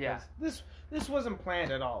into. Because Yeah. this wasn't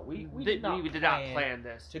planned at all. We did not plan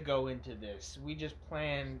this. to go into this. We just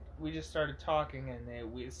started talking, and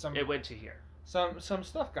It went to here. some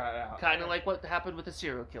stuff got out. Kind of like what happened with the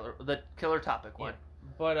serial killer, the killer topic one.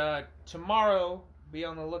 But tomorrow, be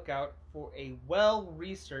on the lookout for a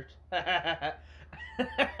well-researched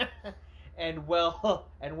and well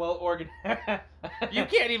organized. You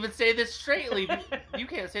can't even say this straightly. You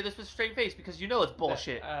can't say this with a straight face because you know it's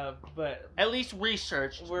bullshit. But At least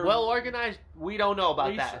researched, We're- well organized. We don't know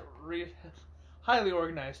about that. highly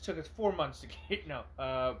organized. Took us 4 months to get.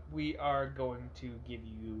 No, we are going to give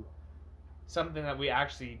you something that we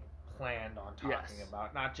actually planned on talking Yes.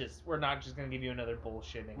 about. We're not just going to give you another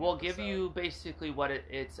bullshitting. We'll give episode. you basically what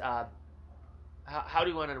it's. How do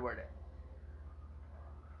you want to word it?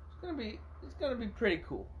 It's gonna be pretty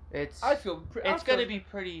cool. It's be. gonna be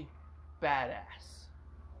pretty badass.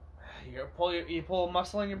 You pull a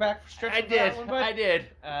muscle in your back for stretching. I for that did. one, bud? I did.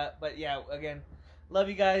 But yeah, again, love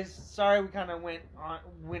you guys. Sorry we kind of went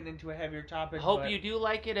into a heavier topic. Hope but you do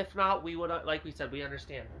like it. If not, we would, like we said, we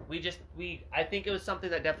understand. I think it was something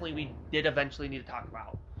that definitely we did eventually need to talk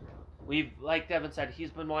about. Like Devin said, he's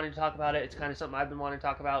been wanting to talk about it. It's kind of something I've been wanting to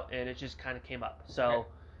talk about, and it just kind of came up. So,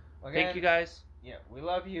 Again, thank you guys. Yeah, we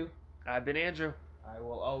love you. I've been Andrew. I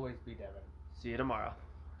will always be Devin. See you tomorrow.